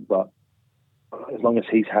to do. But as long as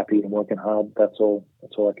he's happy and working hard, that's all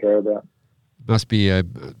I care about. Must be a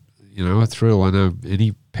thrill. I know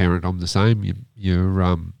any parent, I'm the same. You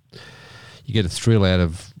get a thrill out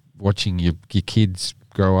of watching your kids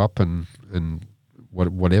grow up and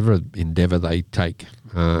whatever endeavour they take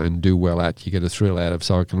and do well at, you get a thrill out of.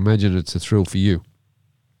 So I can imagine it's a thrill for you.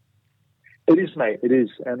 It is, mate. It is.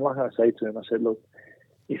 And like I say to him, I said, look,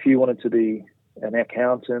 if you wanted to be an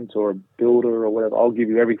accountant or a builder or whatever, I'll give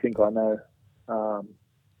you everything I know.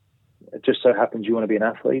 It just so happens you want to be an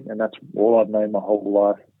athlete, and that's all I've known my whole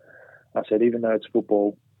life. I said, even though it's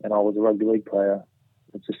football and I was a rugby league player,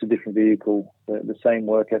 it's just a different vehicle. The same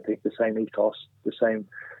work ethic, the same ethos, the same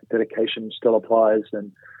dedication still applies.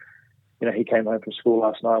 And, he came home from school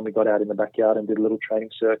last night and we got out in the backyard and did a little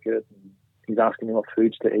training circuit. And he's asking me what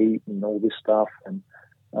foods to eat and all this stuff. And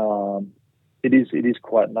it is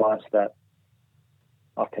quite nice that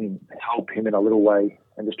I can help him in a little way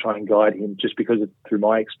and just try and guide him just because through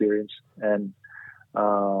my experience. And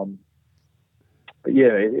but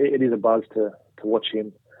yeah, it is a buzz to watch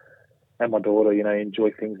him and my daughter,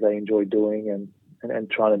 enjoy things they enjoy doing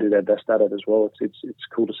and trying to do their best at it as well. It's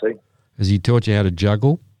cool to see. Has he taught you how to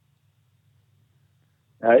juggle?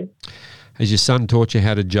 Hey? Has your son taught you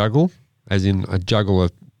how to juggle, as in juggle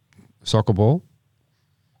a soccer ball?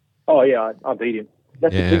 Oh, yeah, I beat him.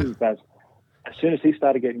 That's the thing, Baz. As soon as he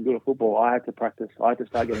started getting good at football, I had to practice. I had to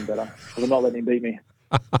start getting better because I'm not letting him beat me.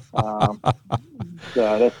 So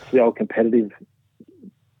that's the old competitive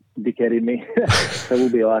dickhead in me. So we'll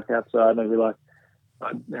be like outside and I'll be like,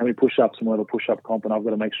 how many push-ups and we'll have a push-up comp, and I've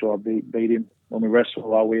got to make sure I beat him. When we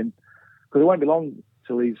wrestle, I win. Because it won't be long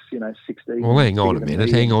till he's 16. Well, hang on a minute.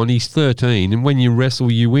 Hang on. He's 13, and when you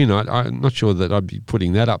wrestle, you win. I'm not sure that I'd be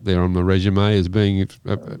putting that up there on my resume as being,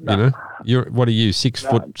 you're what are you, 6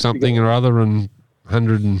 foot something or other, and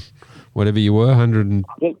 100 and whatever you were,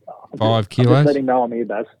 105 kilos. Just let him know I'm here,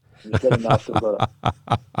 Baz. Just let him know.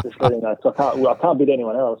 Just let him know. So I can't beat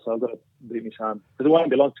anyone else, so I've got to beat my son. Because it won't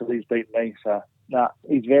be long till he's beaten me. So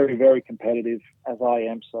he's very, very competitive, as I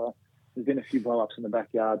am. So there's been a few blow-ups in the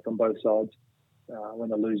backyard from both sides when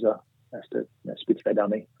the loser has to spit their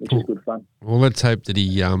dummy, which is good fun. Well, let's hope that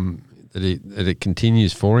that it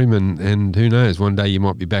continues for him, and who knows, one day you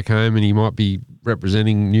might be back home and he might be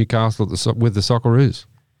representing Newcastle with the Socceroos.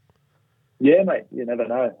 Yeah, mate. You never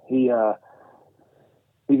know. He's a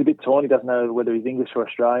bit torn. He doesn't know whether he's English or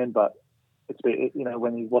Australian, but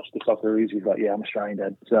when he watched the Socceroos, he's like, yeah, I'm Australian,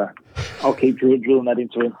 Dad. So I'll keep drilling that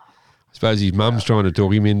into him. I suppose his mum's trying to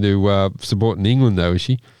talk him into supporting England, though, is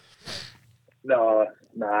she? No,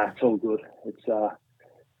 it's all good. It's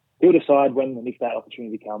he'll decide when and if that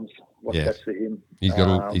opportunity comes, what's best for him. He's got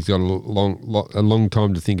a long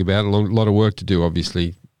time to think about, a lot of work to do,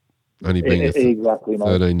 obviously. Only being a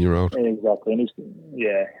 13-year-old. Exactly. And he's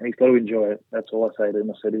got to enjoy it. That's all I say to him.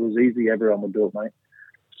 I said, it was easy, everyone would do it, mate.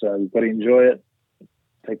 So you've got to enjoy it.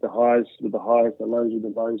 Take the highs with the highs, the lows with the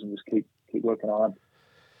lows, and just keep working hard.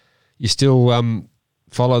 You still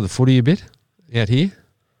follow the footy a bit out here?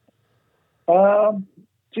 Do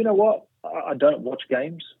you know what? I don't watch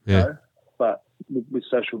games, no, but with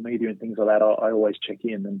social media and things like that, I always check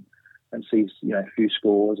in and see, a few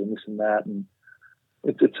scores and this and that. And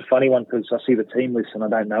it's a funny one because I see the team list and I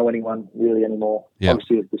don't know anyone really anymore. Yeah.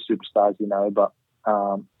 Obviously, it's the superstars, but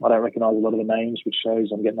I don't recognise a lot of the names, which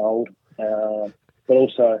shows I'm getting old. But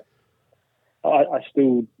also, I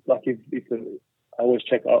still, like, I always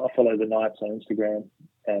check, I follow the Knights on Instagram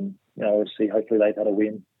and, I always see hopefully they've had a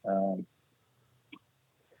win.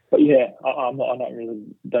 But yeah, I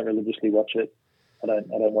don't religiously watch it. I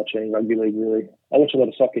don't watch any rugby league really. I watch a lot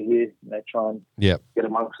of soccer here. Try and get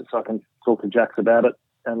amongst it so I can talk to Jacks about it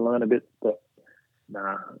and learn a bit. But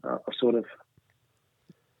I sort of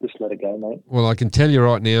just let it go, mate. Well, I can tell you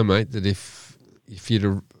right now, mate, that if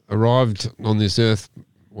you'd arrived on this earth,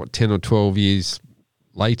 10 or 12 years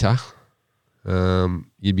later,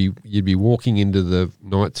 you'd be walking into the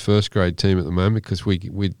Knights first grade team at the moment because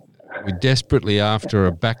we're desperately after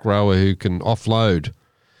a back rower who can offload.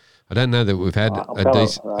 I don't know that we've had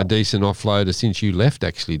a decent offloader since you left,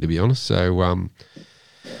 actually, to be honest. So,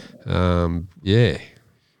 you'd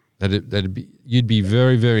be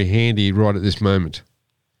very, very handy right at this moment.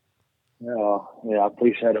 Oh, yeah, I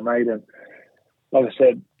appreciate it, mate. And like I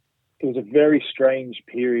said, it was a very strange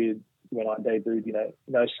period when I debuted.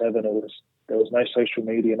 In 07, there was no social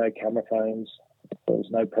media, no camera phones, there was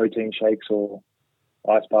no protein shakes or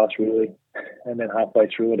ice baths really. And then halfway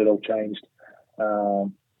through it all changed.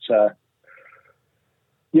 So,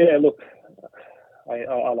 yeah, look,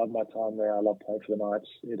 I love my time there. I love playing for the Knights.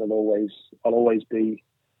 I'll always be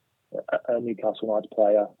a Newcastle Knights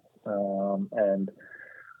player. And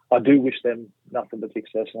I do wish them nothing but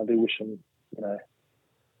success. And I do wish them,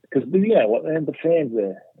 because and the fans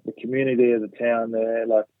there, the community there, the town there,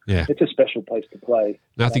 it's a special place to play.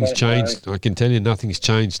 Nothing's changed. I can tell you nothing's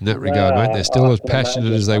changed in that regard, mate. They're still as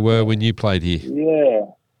passionate as they were when you played here. Yeah.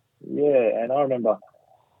 And I remember,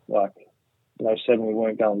 07 we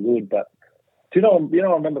weren't going good, but do you know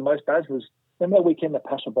I remember most days was, remember that weekend that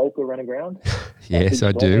Pasha Bolker ran aground? Yes,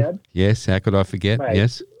 I do. Yes, how could I forget? Mate,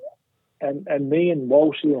 yes. And me and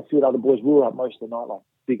Walshy and a few other boys, we were up most of the night,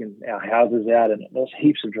 digging our houses out, and there was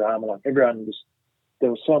heaps of drama. Everyone there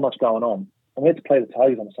was so much going on. And we had to play the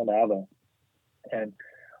Tigers on Sunday other. And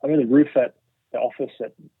I remember the roof at the office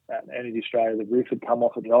at Energy Australia, the roof had come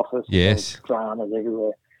off at the office. Yes. There was dramas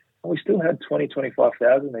everywhere. And we still had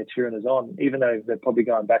 20,000-25,000 there cheering us on, even though they're probably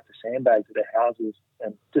going back to sandbags at their houses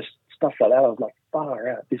and just stuff like that. I was like, far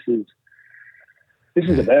out. This is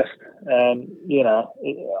the best. And,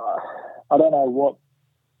 I don't know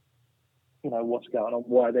what's going on,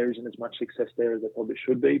 why there isn't as much success there as there probably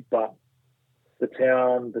should be, but the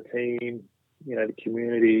town, the team, the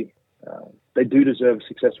community, they do deserve a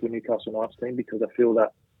successful Newcastle Knights team, because I feel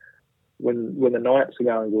that when the Knights are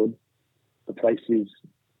going good, the place is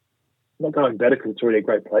not going better because it's already a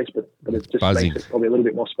great place, but it just buzzing. Makes it probably a little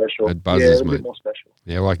bit more special. It buzzes, a little bit more special.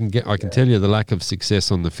 Yeah, well, I can tell you the lack of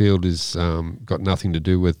success on the field is got nothing to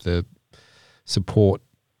do with the support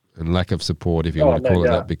and lack of support, if you want to call it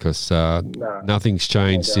that, because nothing's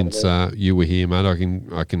changed since you were here, mate.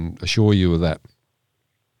 I can assure you of that.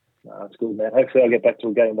 No, that's good, man. Hopefully I'll get back to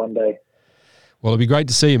a game one day. Well, it'd be great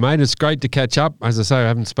to see you, mate. It's great to catch up. As I say, I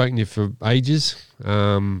haven't spoken to you for ages.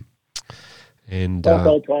 Old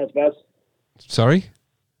times, Baz. Sorry?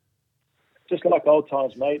 Just like old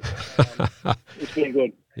times, mate. It's been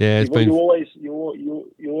good. Yeah, you always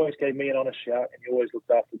gave me an honest shout, and you always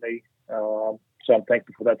looked after me. So I'm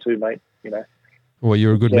thankful for that too, mate. Well,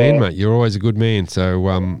 you're a good man, mate. You're always a good man. So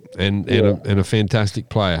and a fantastic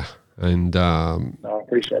player. And I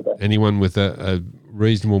appreciate that. Anyone with a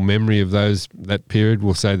reasonable memory of that period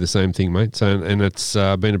will say the same thing, mate. So, and it's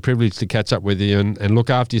been a privilege to catch up with you and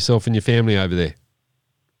look after yourself and your family over there.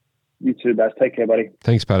 You too, Baz. Take care, buddy.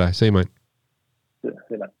 Thanks, Pato. See you, mate. See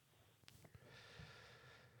you, mate.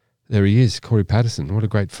 There he is, Cory Paterson. What a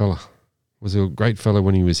great fella. Was a great fella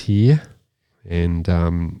when he was here. and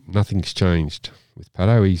nothing's changed with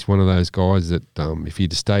Pato. He's one of those guys that if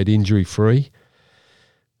he'd stayed injury-free,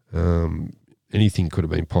 anything could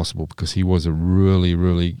have been possible because he was a really,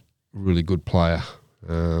 really, really good player.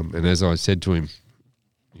 And as I said to him,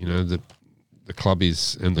 the club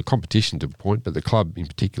is, and the competition to a point, but the club in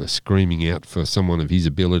particular, screaming out for someone of his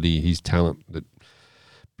ability, his talent, that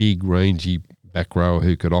big, rangy back rower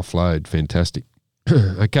who could offload. Fantastic.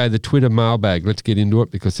 Okay, the Twitter mailbag. Let's get into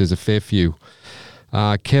it because there's a fair few.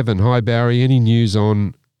 Kevin, hi Barry. Any news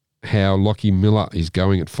on how Lockie Miller is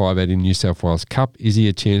going at 5'8" in New South Wales Cup? Is he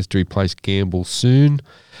a chance to replace Gamble soon?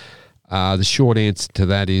 The short answer to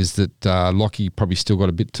that is that Lockie probably still got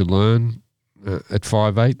a bit to learn at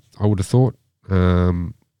 5'8", I would have thought.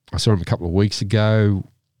 I saw him a couple of weeks ago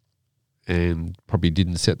and probably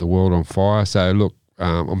didn't set the world on fire. So, look,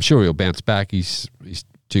 I'm sure he'll bounce back. He's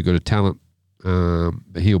too good a talent.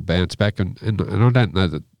 But he'll bounce back. And I don't know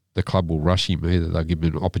that the club will rush him either. They'll give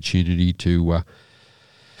him an opportunity to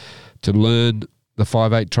learn the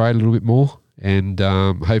 5'8" trade a little bit more. And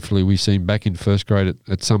hopefully we see him back in first grade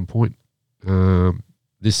at some point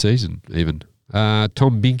this season even.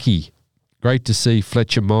 Tom Binky, great to see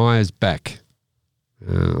Fletcher Myers back.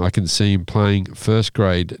 I can see him playing first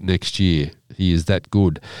grade next year. He is that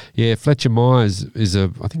good. Yeah, Fletcher Myers is I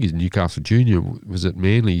think he's a Newcastle junior. Was at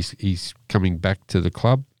Manly. He's coming back to the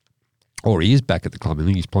club, or he is back at the club. I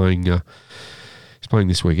think he's playing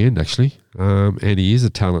this weekend actually, and he is a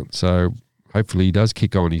talent. So hopefully he does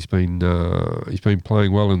kick on. He's been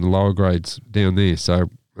playing well in the lower grades down there. So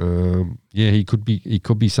he could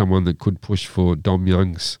be someone that could push for Dom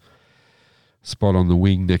Young's spot on the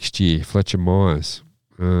wing next year. Fletcher Myers.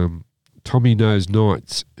 Tommy Knows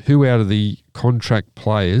Knights. Who out of the contract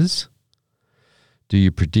players do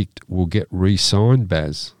you predict will get re-signed,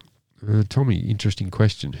 Baz? Tommy, interesting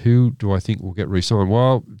question. Who do I think will get re-signed?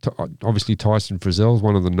 Well, obviously Tyson Frizzell's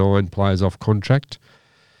one of the 9 players off contract.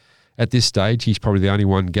 At this stage, he's probably the only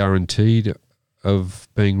one guaranteed of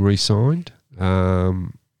being re-signed.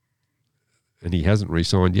 And he hasn't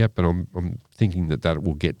re-signed yet, but I'm thinking that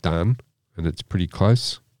will get done, and it's pretty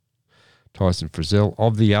close. Tyson Frizzell.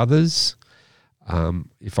 Of the others,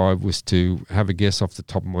 if I was to have a guess off the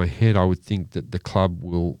top of my head, I would think that the club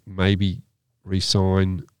will maybe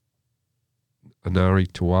re-sign Anari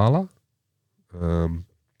Tuala.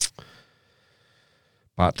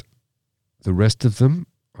 But the rest of them,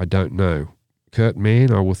 I don't know. Kurt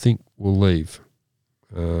Mann, I will think, will leave.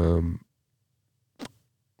 Heimel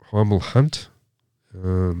Hunt,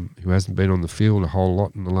 who hasn't been on the field a whole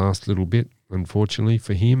lot in the last little bit, unfortunately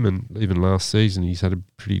for him, and even last season he's had a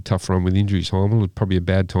pretty tough run with injuries. Heimel, it's probably a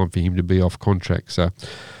bad time for him to be off contract, so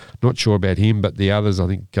not sure about him. But the others, I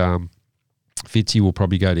think Fitzy will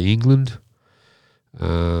probably go to England.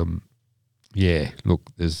 Look,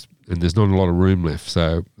 there's not a lot of room left,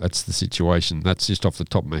 so that's the situation. That's just off the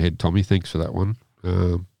top of my head, Tommy. Thanks for that one.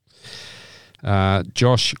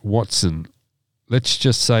 Josh Watson. Let's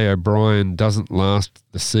just say O'Brien doesn't last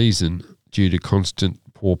the season due to constant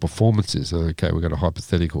poor performances. Okay, we've got a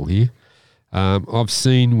hypothetical here. I've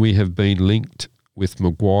seen we have been linked with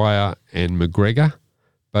Maguire and McGregor,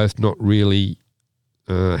 both not really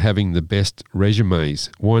having the best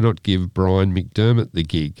resumes. Why not give Brian McDermott the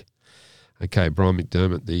gig? Okay, Brian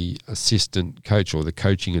McDermott, the assistant coach or the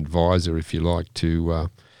coaching advisor, if you like, to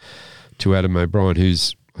Adam O'Brien,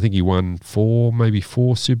 who's, I think he won 4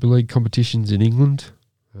 Super League competitions in England,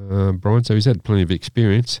 Brian, so he's had plenty of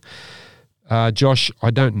experience. Josh,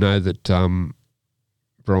 I don't know that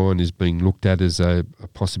Brian is being looked at as a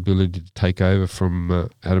possibility to take over from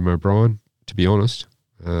Adam O'Brien, to be honest.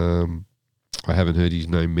 I haven't heard his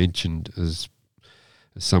name mentioned as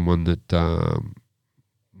someone that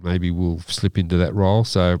maybe will slip into that role,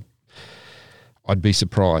 so I'd be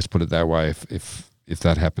surprised, put it that way, if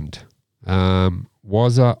that happened.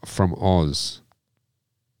 Wazza from Oz.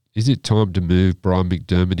 Is it time to move Brian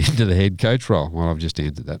McDermott into the head coach role? Well, I've just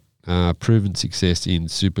answered that. Proven success in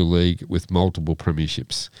Super League with multiple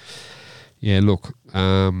premierships. Yeah, look,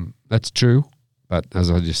 that's true, but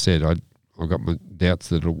as I just said, I've got my doubts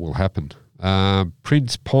that it will happen.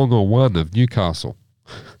 Prince Ponga 1 of Newcastle.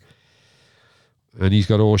 And he's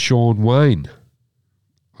got Sean Wayne.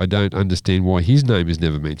 I don't understand why his name is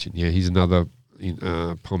never mentioned. Yeah, he's another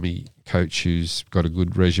Pommy coach who's got a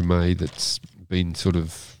good resume that's been sort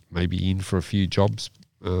of maybe in for a few jobs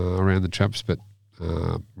around the traps, but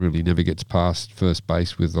really never gets past first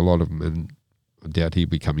base with a lot of them, and I doubt he'll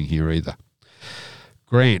be coming here either.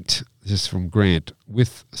 Grant, this is from Grant.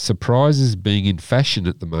 With surprises being in fashion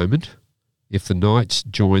at the moment, if the Knights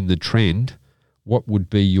join the trend, what would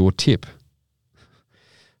be your tip?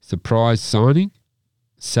 Surprise signing,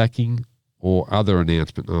 sacking, or other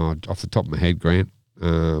announcement? Oh, off the top of my head, Grant,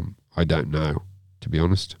 I don't know, to be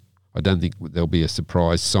honest. I don't think there'll be a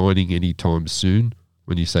surprise signing anytime soon.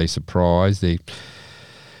 When you say surprise, there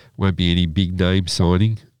won't be any big name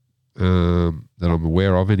signing that I'm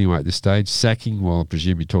aware of anyway at this stage. Sacking, well, I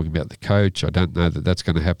presume you're talking about the coach. I don't know that that's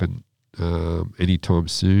going to happen anytime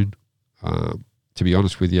soon, to be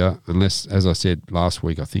honest with you, unless, as I said last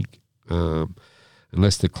week, I think,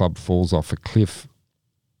 unless the club falls off a cliff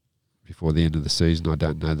before the end of the season, I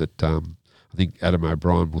don't know that. I think Adam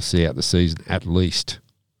O'Brien will see out the season at least.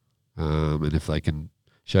 And if they can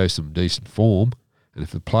show some decent form, and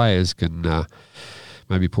if the players can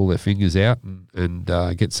maybe pull their fingers out and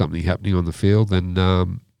get something happening on the field, then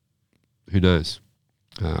who knows?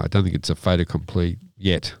 I don't think it's a fait accompli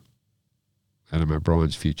yet, Adam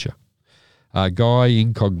O'Brien's future. Guy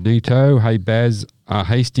Incognito, hey Baz, are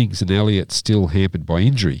Hastings and Elliott still hampered by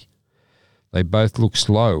injury? They both look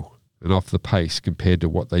slow and off the pace compared to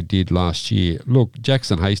what they did last year. Look,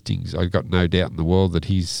 Jackson Hastings, I've got no doubt in the world that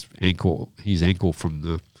his ankle from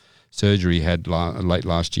the surgery he had late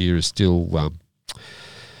last year is still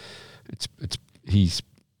his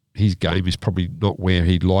game is probably not where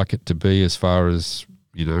he'd like it to be as far as,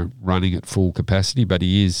 you know, running at full capacity, but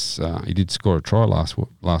he did score a try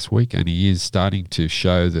last week, and he is starting to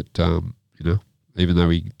show that you know, even though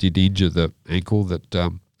he did injure the ankle,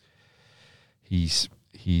 that he's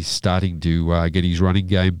starting to get his running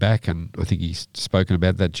game back, and I think he's spoken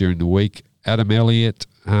about that during the week. Adam Elliott,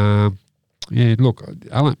 look,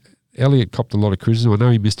 Elliott copped a lot of criticism. I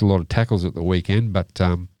know he missed a lot of tackles at the weekend, but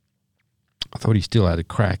I thought he still had a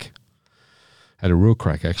real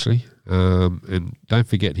crack actually. And don't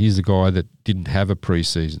forget, he's the guy that didn't have a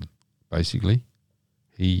pre-season, basically.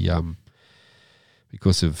 He,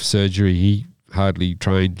 because of surgery, he hardly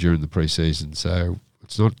trained during the pre-season, so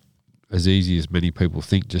it's not as easy as many people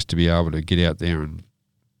think just to be able to get out there and,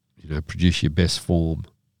 you know, produce your best form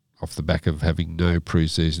off the back of having no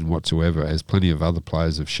pre-season whatsoever, as plenty of other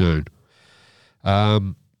players have shown.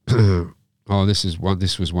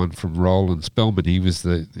 This was one from Roland Spellman. He was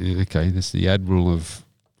this is the Admiral of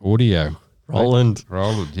Audio. Roland,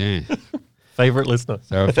 yeah. Favourite listener.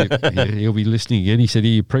 So he'll be listening again. He said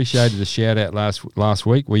he appreciated the shout out last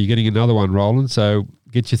week. Well, you're getting another one, Roland. So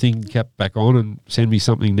get your thinking cap back on and send me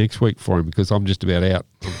something next week for him, because I'm just about out.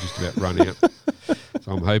 I'm just about run out.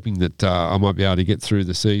 So I'm hoping that I might be able to get through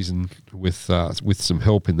the season with some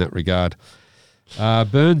help in that regard.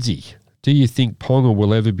 Burnsy, do you think Ponga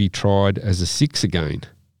will ever be tried as a six again?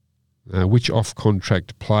 Which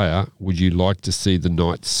off-contract player would you like to see the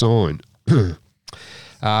Knights sign?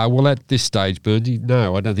 Well, at this stage, Burnsy,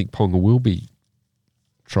 no, I don't think Ponga will be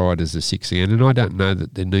tried as a six again, and I don't know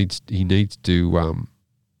that he needs to.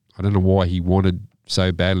 I don't know why he wanted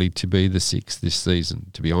so badly to be the six this season,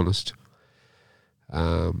 to be honest.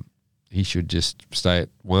 He should just stay at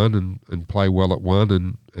one and play well at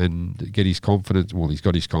one and get his confidence. Well, he's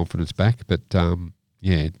got his confidence back, but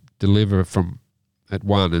deliver from at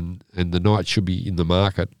one, and the Knights should be in the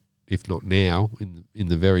market, if not now, in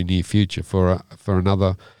the very near future for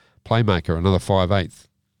another playmaker, another 5/8.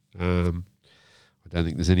 I don't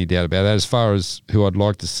think there's any doubt about that. As far as who I'd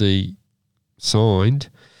like to see signed,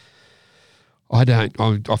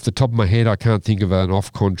 off the top of my head, I can't think of an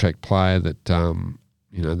off-contract player that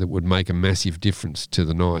that would make a massive difference to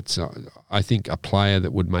the Knights. I think a player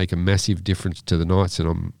that would make a massive difference to the Knights,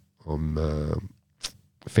 and I'm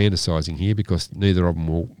fantasising here because neither of them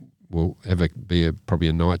will ever be probably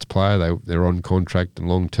a Knights player. They're on contract and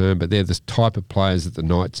long term, but they're the type of players that the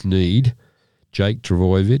Knights need. Jake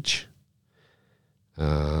Trbojevic,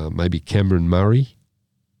 maybe Cameron Murray,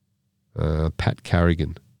 Pat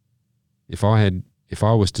Carrigan. If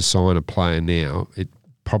I was to sign a player now, it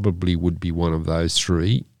probably would be one of those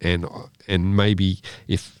three, and maybe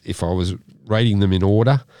if I was rating them in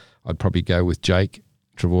order, I'd probably go with Jake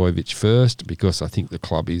Trbojevic first, because I think the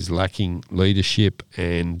club is lacking leadership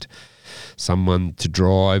and someone to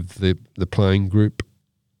drive the playing group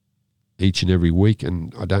each and every week,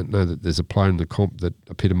 and I don't know that there's a player in the comp that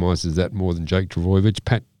epitomises that more than Jake Trbojevic.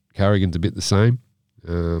 Pat Carrigan's a bit the same,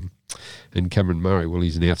 and Cameron Murray, well,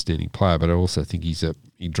 he's an outstanding player, but I also think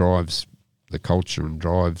he drives the culture and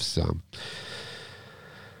drives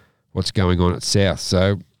what's going on at South.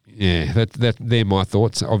 So yeah, that they're my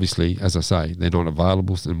thoughts. Obviously, as I say, they're not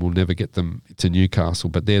available and we'll never get them to Newcastle,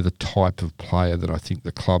 but they're the type of player that I think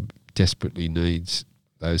the club desperately needs,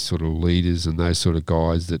 those sort of leaders and those sort of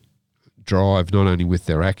guys that drive not only with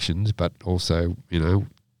their actions but also,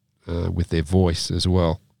 with their voice as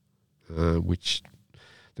well, which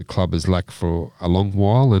the club has lacked for a long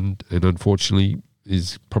while and unfortunately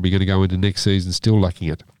is probably going to go into next season still lacking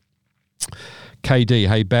it. KD,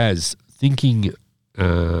 hey Baz, thinking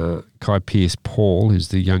Kai Pearce-Paul, who's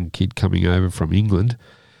the young kid coming over from England,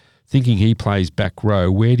 thinking he plays back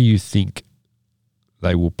row, where do you think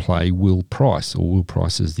they will play Will Price? Or Will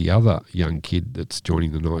Price is the other young kid that's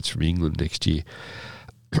joining the Knights from England next year.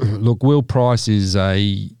 Look, Will Price is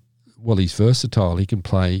he's versatile. He can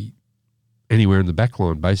play anywhere in the back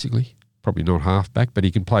line, basically. Probably not half-back, but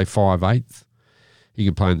he can play 5/8. He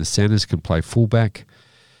can play in the centres, can play full-back.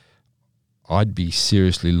 I'd be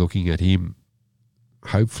seriously looking at him,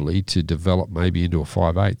 hopefully, to develop maybe into a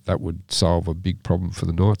 5/8. That would solve a big problem for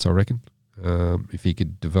the Knights, I reckon. If he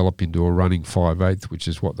could develop into a running 5/8, which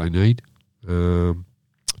is what they need.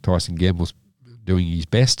 Tyson Gamble's doing his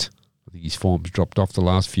best. I think his form's dropped off the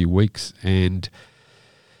last few weeks, and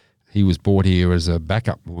he was brought here as a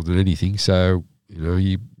backup more than anything. So,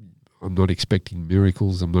 I'm not expecting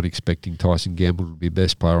miracles. I'm not expecting Tyson Gamble to be the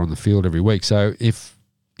best player on the field every week. So if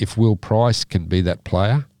Will Price can be that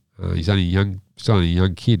player, he's only a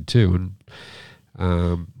young kid too, and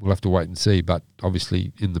we'll have to wait and see. But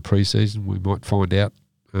obviously in the preseason we might find out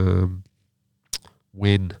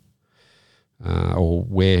when or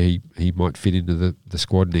where he might fit into the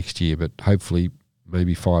squad next year. But hopefully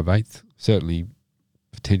maybe 5/8, certainly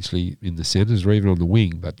potentially in the centres or even on the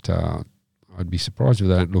wing. But I'd be surprised if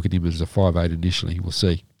they don't look at him as a 5/8 initially. We'll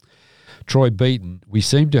see. Troy Beaton, we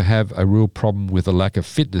seem to have a real problem with a lack of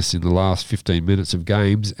fitness in the last 15 minutes of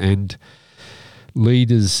games and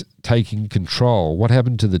leaders taking control. What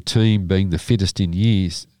happened to the team being the fittest in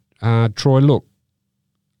years? Troy, look,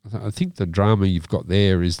 I think the drama you've got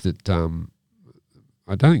there is that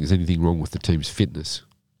I don't think there's anything wrong with the team's fitness,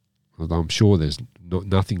 although I'm sure there's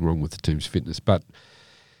nothing wrong with the team's fitness. But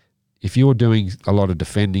if you're doing a lot of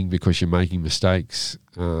defending because you're making mistakes,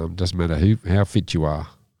 doesn't matter how fit you are,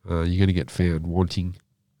 you're going to get found wanting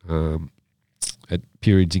at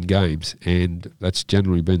periods in games, and that's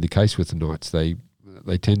generally been the case with the Knights. They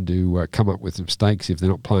tend to come up with mistakes if they're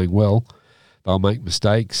not playing well. They'll make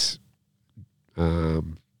mistakes,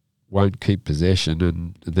 won't keep possession,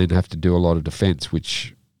 and then have to do a lot of defence,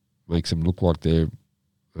 which makes them look like they're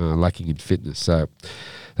lacking in fitness. So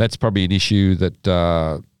that's probably an issue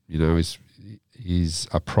that is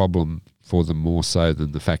a problem for them more so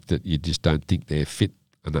than the fact that you just don't think they're fit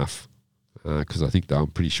enough, because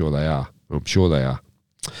I'm pretty sure they are. I'm sure they are.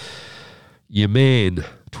 Your man,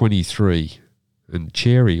 23, and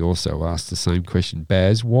Cherry also asked the same question.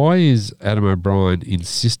 Baz, why is Adam O'Brien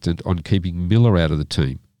insistent on keeping Miller out of the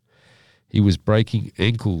team? He was breaking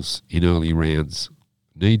ankles in early rounds.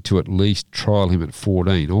 Need to at least trial him at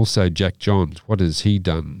 14. Also, Jack Johns, what has he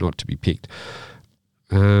done not to be picked?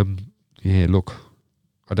 Look,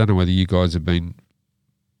 I don't know whether you guys have been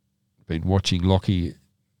watching Lockie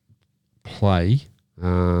play.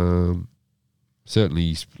 Certainly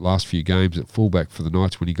his last few games at fullback for the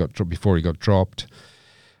Knights before he got dropped.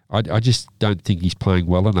 I just don't think he's playing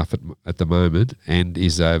well enough at the moment, and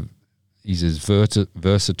he's as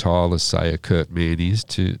versatile as, say, a Kurt Mann is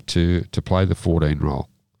to play the 14 role.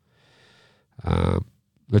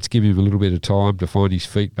 Let's give him a little bit of time to find his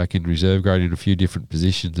feet back in reserve grade in a few different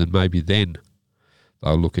positions, and maybe then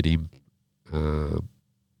they'll look at him, to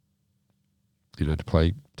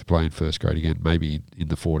play in first grade again, maybe in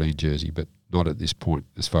the 14 jersey, but not at this point,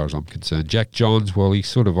 as far as I'm concerned. Jack Johns, well, he's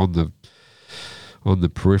sort of on the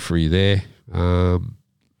periphery there.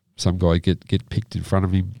 Some guy get picked in front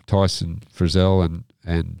of him. Tyson Frizzell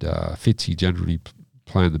and Fitzy generally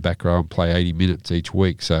play in the back row and play 80 minutes each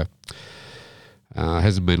week, so.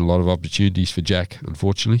 Hasn't been a lot of opportunities for Jack,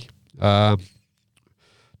 unfortunately.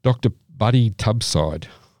 Dr. Buddy Tubside.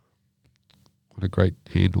 What a great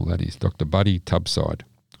handle that is, Dr. Buddy Tubside.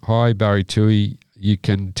 Hi, Barry Toohey. You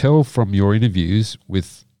can tell from your interviews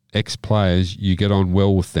with ex-players you get on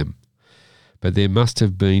well with them. But there must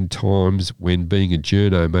have been times when being a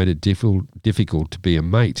journo made it difficult to be a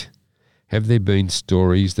mate. Have there been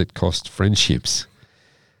stories that cost friendships?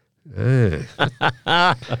 What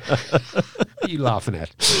are you laughing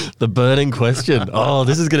at? The burning question. Oh,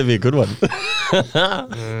 this is going to be a good one.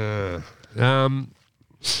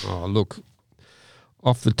 Look,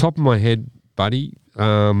 off the top of my head, buddy,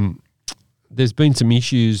 there's been some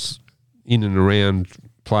issues in and around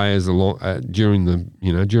players during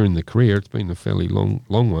the career. It's been a fairly long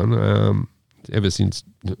one. Ever since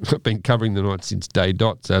I've been covering the Knights since day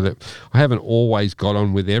dot, so that I haven't always got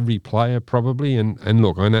on with every player probably. And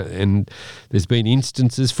look, I know, and there's been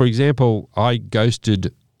instances. For example, I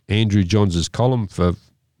ghosted Andrew Johns' column for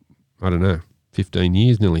 15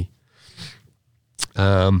 years nearly.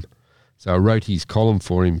 So I wrote his column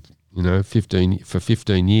for him for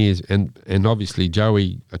 15 years, and obviously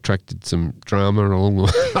Joey attracted some drama along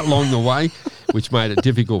the way, which made it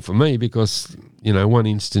difficult for me because one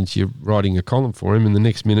instance you're writing a column for him, and the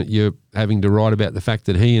next minute you're having to write about the fact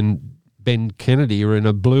that he and Ben Kennedy are in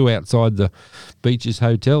a blue outside the Beaches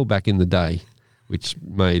Hotel back in the day, which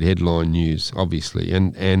made headline news, obviously,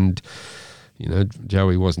 and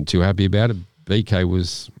Joey wasn't too happy about it. BK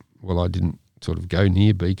was, I didn't sort of go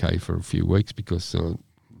near BK for a few weeks because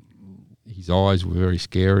his eyes were very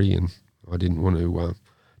scary, and I didn't want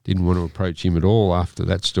to approach him at all after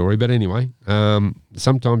that story. But anyway,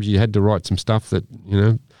 sometimes you had to write some stuff that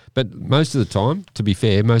But most of the time, to be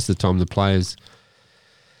fair, the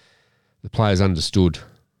players understood.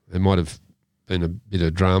 There might have been a bit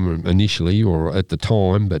of drama initially or at the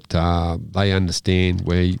time, but they understand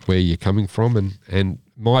where you're coming from. And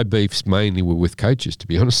my beefs mainly were with coaches, to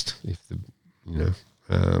be honest.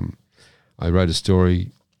 I wrote a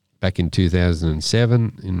story back in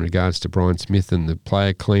 2007 in regards to Brian Smith and the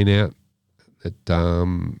player clean-out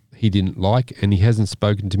that he didn't like, and he hasn't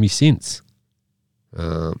spoken to me since.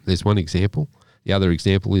 There's one example. The other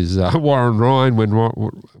example is Warren Ryan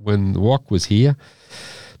when the Wok was here.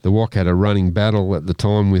 The Wok had a running battle at the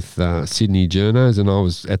time with Sydney Journos, and I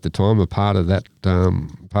was at the time a part of that,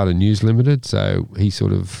 part of News Limited. So he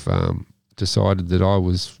sort of decided that I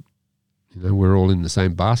was, we're all in the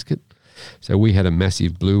same basket. So we had a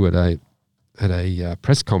massive blue at a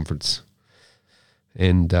press conference,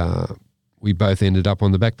 and we both ended up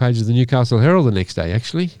on the back page of the Newcastle Herald the next day,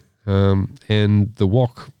 actually. And the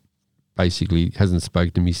Wok basically hasn't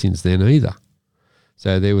spoken to me since then either.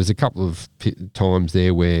 So there was a couple of times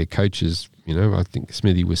there where coaches, I think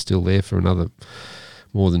Smithy was still there for another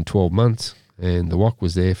more than 12 months, and the Wok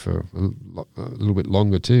was there for a little bit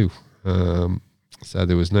longer too. So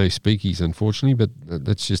there was no speakies, unfortunately, but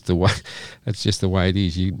that's just the way. That's just the way it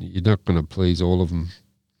is. You're not going to please all of them,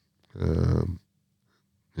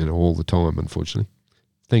 all the time, unfortunately.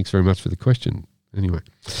 Thanks very much for the question. Anyway,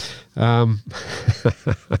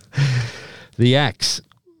 the Axe.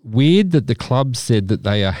 Weird that the club said that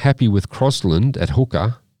they are happy with Crossland at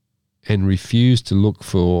hooker and refused to look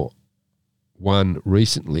for one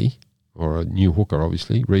recently, or a new hooker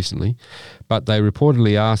obviously, recently, but they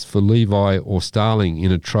reportedly asked for Levi or Starling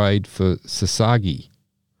in a trade for Sasagi.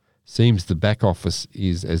 Seems the back office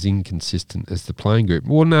is as inconsistent as the playing group.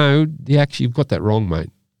 Well, no, you've got that wrong, mate,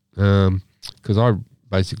 because I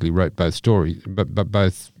basically wrote both stories, but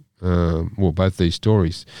both these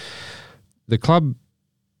stories. The club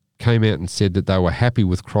came out and said that they were happy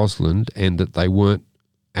with Crossland and that they weren't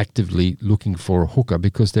actively looking for a hooker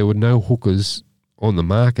because there were no hookers on the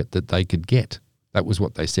market that they could get. That was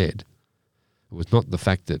what they said. It was not the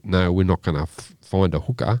fact that, no, we're not going to find a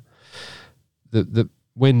hooker.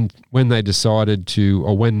 When they decided to,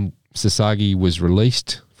 or when Sasagi was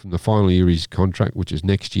released from the final year of his contract, which is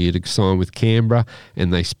next year, to sign with Canberra,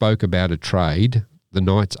 and they spoke about a trade, the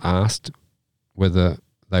Knights asked whether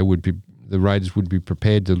the Raiders would be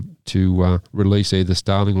prepared to release either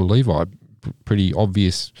Starling or Levi. Pretty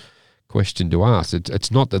obvious question to ask.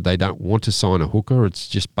 It's not that they don't want to sign a hooker. It's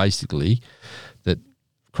just basically that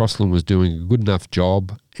Crossland was doing a good enough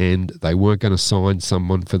job and they weren't going to sign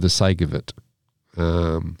someone for the sake of it,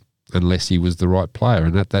 unless he was the right player.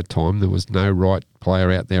 And at that time, there was no right player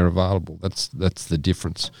out there available. That's the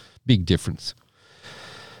difference. Big difference.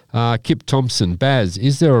 Kip Thompson, Baz,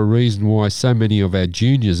 is there a reason why so many of our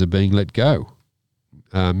juniors are being let go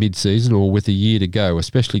mid-season or with a year to go,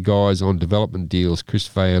 especially guys on development deals? Chris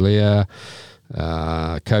Vailea,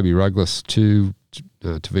 Kobe Ruglas too,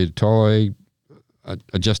 Tavita Toy,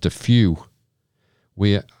 just a few.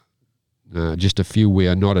 We are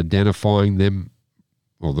not identifying them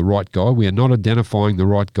or the right guy. We are not identifying the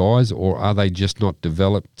right guys, or are they just not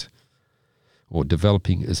developed or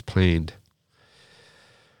developing as planned?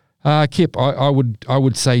 Kip, I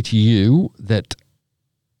would say to you that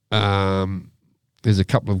there's a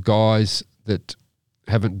couple of guys that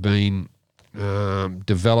haven't been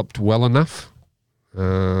developed well enough,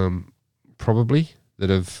 probably,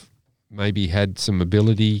 that have maybe had some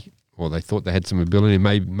ability, or they thought they had some ability,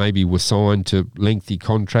 and maybe were signed to lengthy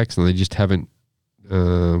contracts and they just haven't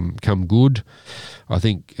come good. I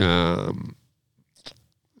think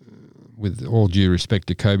with all due respect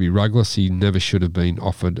to Kobe Ruglas, he never should have been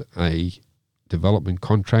offered a development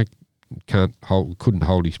contract. Can't hold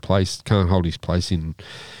his place in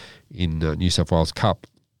New South Wales Cup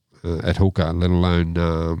at hooker, let alone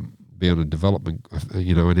be on a development, an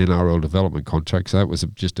NRL development contract. So that was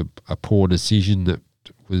just a poor decision that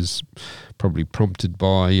was probably prompted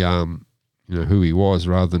by who he was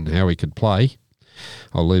rather than how he could play.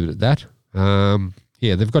 I'll leave it at that.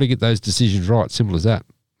 yeah, they've got to get those decisions right. Simple as that.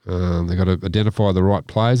 They've got to identify the right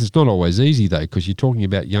players. It's not always easy though, because you're talking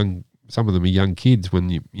about young. Some of them are young kids. When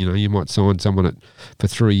you might sign someone for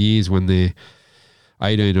 3 years when they're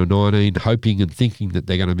 18 or 19, hoping and thinking that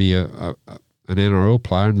they're going to be an NRL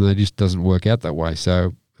player, and it just doesn't work out that way.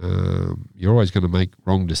 So you're always going to make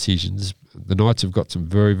wrong decisions. The Knights have got some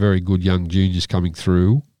very, very good young juniors coming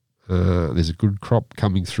through. There's a good crop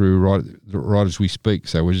coming through right as we speak.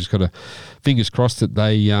 So we're just got to fingers crossed that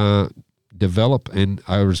they develop and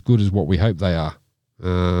are as good as what we hope they are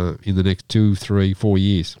in the next 2, 3, 4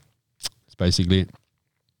 years. That's basically it.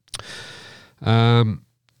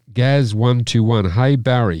 Gaz121, hey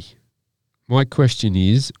Barry, my question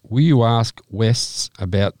is, will you ask Wests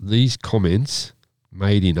about these comments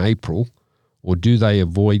made in April, or do they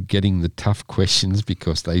avoid getting the tough questions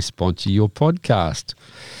because they sponsor your podcast?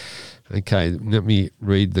 Okay, let me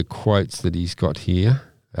read the quotes that he's got here.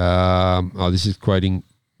 This is quoting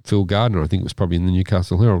Phil Gardner. I think it was probably in the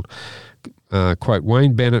Newcastle Herald. Quote,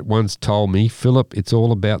 Wayne Bennett once told me, Philip, it's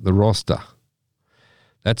all about the roster.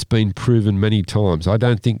 That's been proven many times. I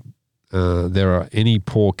don't think there are any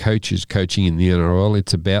poor coaches coaching in the NRL.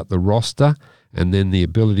 It's about the roster and then the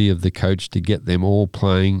ability of the coach to get them all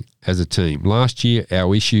playing as a team. Last year,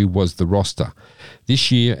 our issue was the roster. This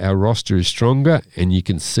year, our roster is stronger, and you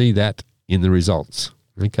can see that in the results.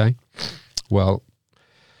 Okay? Well,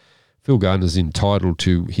 Phil Gardner's entitled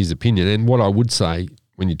to his opinion. And what I would say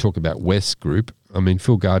when you talk about West Group, I mean,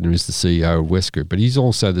 Phil Gardner is the CEO of West Group, but he's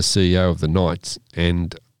also the CEO of the Knights,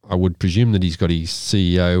 and I would presume that he's got his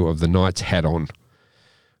CEO of the Knights hat on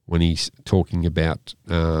when he's talking about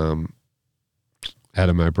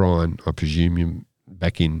Adam O'Brien, I presume him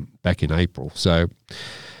back in April. So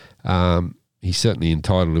he's certainly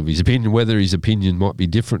entitled to his opinion. Whether his opinion might be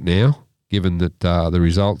different now, given that the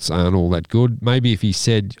results aren't all that good. Maybe if he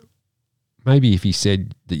said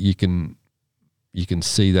that you can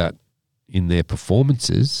see that in their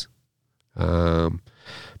performances,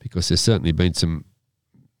 because there's certainly been some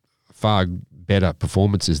far better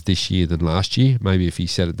performances this year than last year. Maybe if he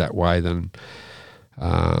said it that way, then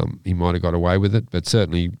he might have got away with it. But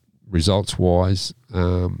certainly results-wise,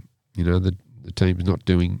 the team's not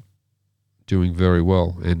doing very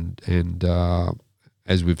well, and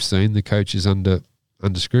as we've seen, the coach is under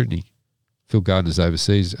scrutiny. Phil Gardner's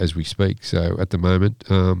overseas as we speak, so at the moment,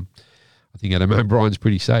 I think Adam O'Brien's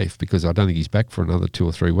pretty safe because I don't think he's back for another 2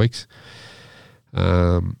 or 3 weeks.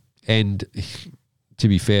 And to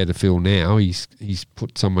be fair to Phil now, he's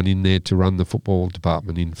put someone in there to run the football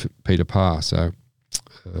department in Peter Parr. So,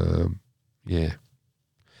 I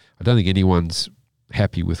don't think anyone's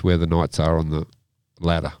happy with where the Knights are on the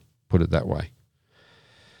ladder, put it that way.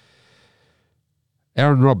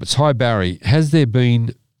 Aaron Roberts, hi Barry. Has there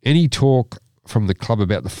been any talk from the club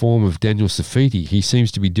about the form of Daniel Safiti? He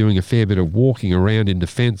seems to be doing a fair bit of walking around in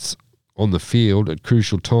defence on the field at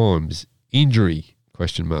crucial times. Injury, ?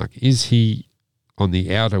 Is he on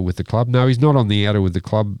the outer with the club? No, he's not on the outer with the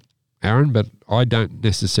club, Aaron, but I don't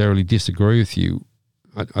necessarily disagree with you.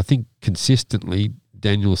 I think consistently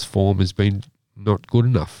Daniel's form has been not good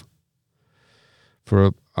enough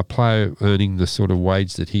for a player earning the sort of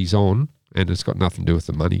wage that he's on, and it's got nothing to do with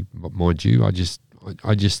the money, mind you. I just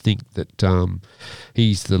think that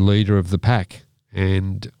he's the leader of the pack,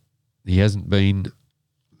 and he hasn't been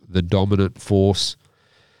the dominant force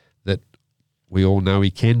that we all know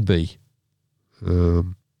he can be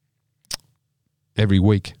every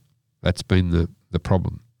week. That's been the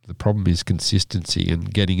problem. The problem is consistency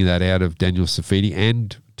and getting that out of Daniel Safiti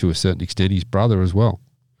and, to a certain extent, his brother as well,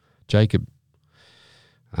 Jacob.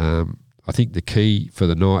 I think the key for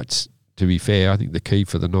the Knights, to be fair, I think the key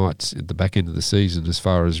for the Knights at the back end of the season as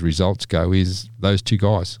far as results go is those two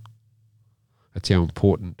guys. That's how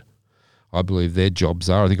important I believe their jobs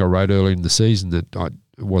are. I think I wrote earlier in the season that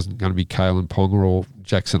it wasn't going to be Kalen Ponga or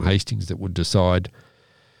Jackson Hastings that would decide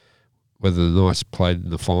whether the Knights played in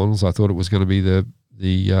the finals. I thought it was going to be the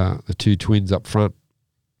two twins up front.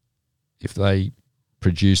 If they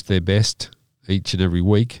produced their best each and every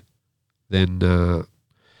week, then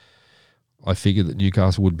I figured that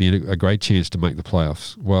Newcastle would be a great chance to make the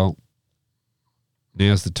playoffs. Well,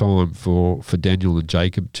 now's the time for Daniel and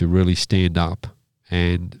Jacob to really stand up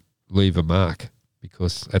and leave a mark,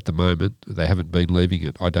 because at the moment they haven't been leaving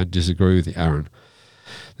it. I don't disagree with you, Aaron.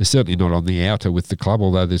 They're certainly not on the outer with the club,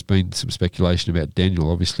 although there's been some speculation about Daniel,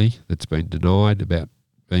 obviously, that's been denied about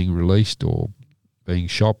being released or being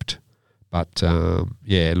shopped. But,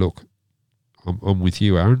 look, I'm with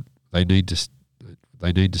you, Aaron. They need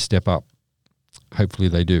to step up. Hopefully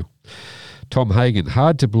they do. Tom Hagan,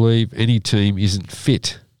 hard to believe any team isn't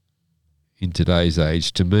fit in today's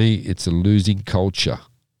age. To me, it's a losing culture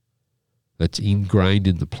that's ingrained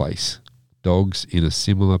in the place. Dogs in a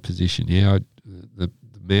similar position. Yeah, the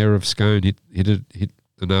mayor of Scone hit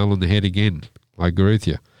the nail on the head again. I agree with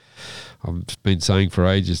you. I've been saying for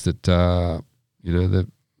ages that the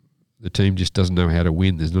team just doesn't know how to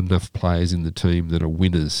win. There's not enough players in the team that are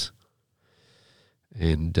winners,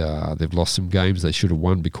 and they've lost some games they should have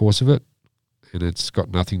won because of it. And it's got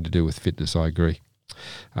nothing to do with fitness. I agree.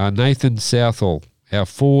 Nathan Southall, our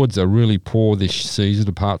forwards are really poor this season,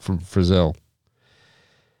 apart from Frizzell.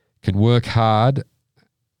 Can work hard.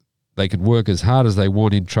 They can work as hard as they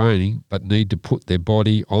want in training, but need to put their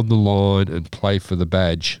body on the line and play for the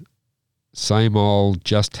badge. Same old,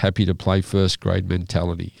 just happy to play first grade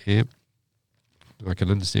mentality. Yeah, I can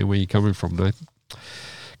understand where you're coming from, Nathan.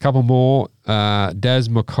 A couple more. Daz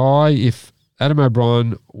Mackay, if Adam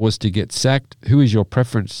O'Brien was to get sacked, who is your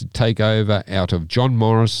preference to take over out of John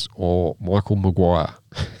Morris or Michael Maguire?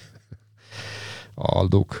 Oh,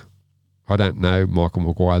 look, I don't know Michael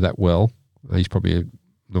Maguire that well. He's probably a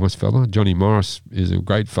nice fella. Johnny Morris is a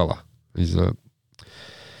great fella. He's a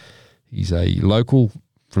local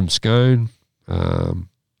from Scone. I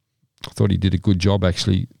thought he did a good job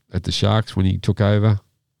actually at the Sharks when he took over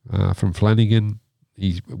from Flanagan.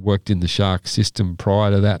 He worked in the Sharks system prior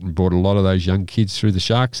to that and brought a lot of those young kids through the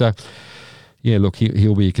Sharks. So, yeah, look,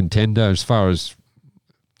 he'll be a contender. As far as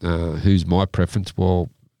who's my preference, well,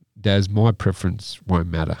 Daz, my preference won't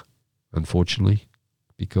matter, unfortunately,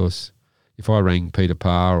 because if I rang Peter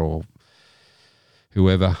Parr or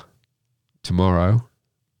whoever tomorrow,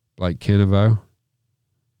 Blake Kenevo,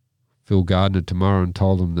 Phil Gardner tomorrow, and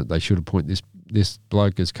told them that they should appoint this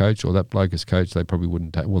bloke as coach or that bloke as coach, they probably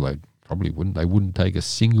wouldn't take. Well, they probably wouldn't. They wouldn't take a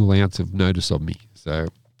single ounce of notice of me. So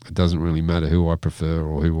it doesn't really matter who I prefer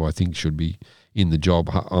or who I think should be in the job.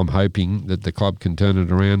 I'm hoping that the club can turn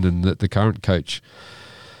it around and that the current coach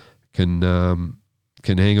can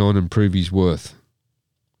hang on and prove his worth.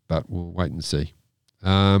 But we'll wait and see.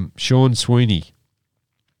 Sean Sweeney.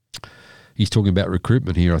 He's talking about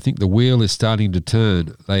recruitment here. I think the wheel is starting to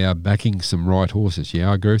turn. They are backing some right horses.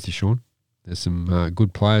 Yeah, I agree with you, Sean. There's some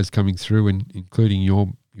good players coming through, including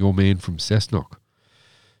your man from Cessnock,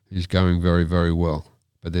 who's going very, very well.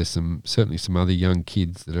 But there's certainly some other young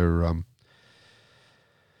kids that are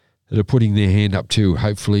putting their hand up too.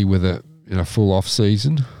 Hopefully, with a full off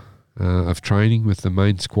season of training with the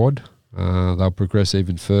main squad, they'll progress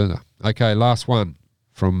even further. Okay, last one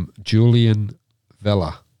from Julian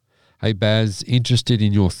Vella. Hey Baz, interested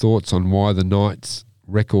in your thoughts on why the Knights'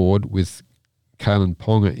 record with Kalen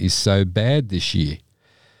Ponga is so bad this year.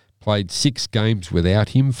 Played 6 games without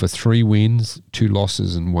him for 3 wins, 2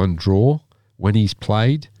 losses and 1 draw. When he's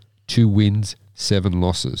played, 2 wins, 7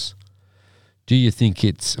 losses. Do you think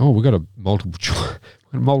it's... Oh, we've got a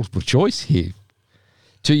multiple choice here.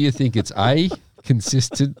 Do you think it's A,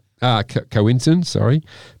 coincidence,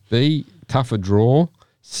 B, tougher draw,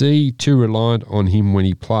 C, too reliant on him when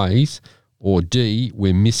he plays, or D,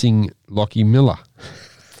 we're missing Lockie Miller?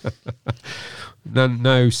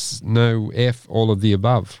 No F, all of the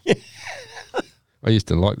above. I used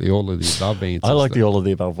to like the all of the above answers. I like the all of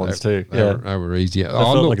the above ones too. They were easier. That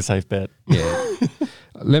felt like a safe bet. Yeah.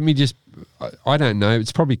 Let me just, I don't know.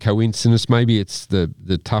 It's probably coincidence. Maybe it's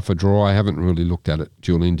the tougher draw. I haven't really looked at it,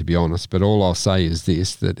 Julian, to be honest. But all I'll say is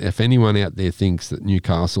this, that if anyone out there thinks that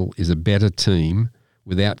Newcastle is a better team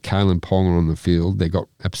without Kalen Ponga on the field, they've got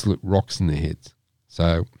absolute rocks in their heads.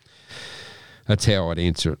 So that's how I'd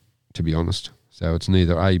answer it, to be honest. So it's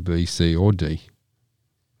neither A, B, C, or D.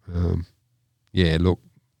 Yeah, look,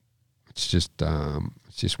 it's just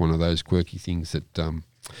one of those quirky things that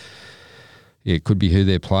it could be who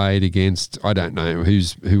they're played against. I don't know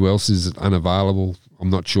who else is unavailable. I'm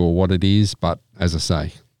not sure what it is, but as I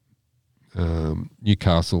say,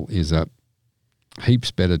 Newcastle is a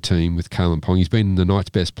heaps better team with Kalen Ponga. He's been the Knights'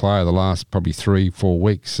 best player the last probably 3-4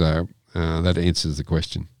 weeks, so that answers the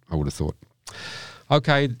question, I would have thought.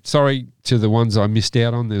 Okay, sorry to the ones I missed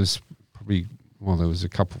out on. There was probably, there was a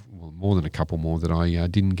couple, more than a couple more that I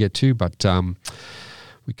didn't get to, but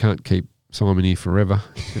we can't keep Simon here forever.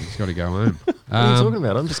 He's got to go home. What are you talking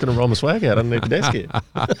about? I'm just going to roll my swag out underneath the desk here.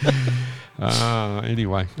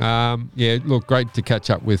 Anyway, look, great to catch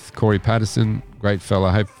up with Cory Paterson. Great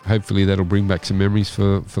fella. Hopefully that'll bring back some memories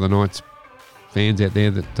for the Knights fans out there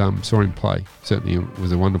that saw him play. Certainly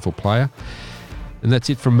was a wonderful player. And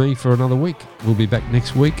that's it from me for another week. We'll be back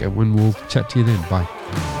next week when we'll chat to you then. Bye.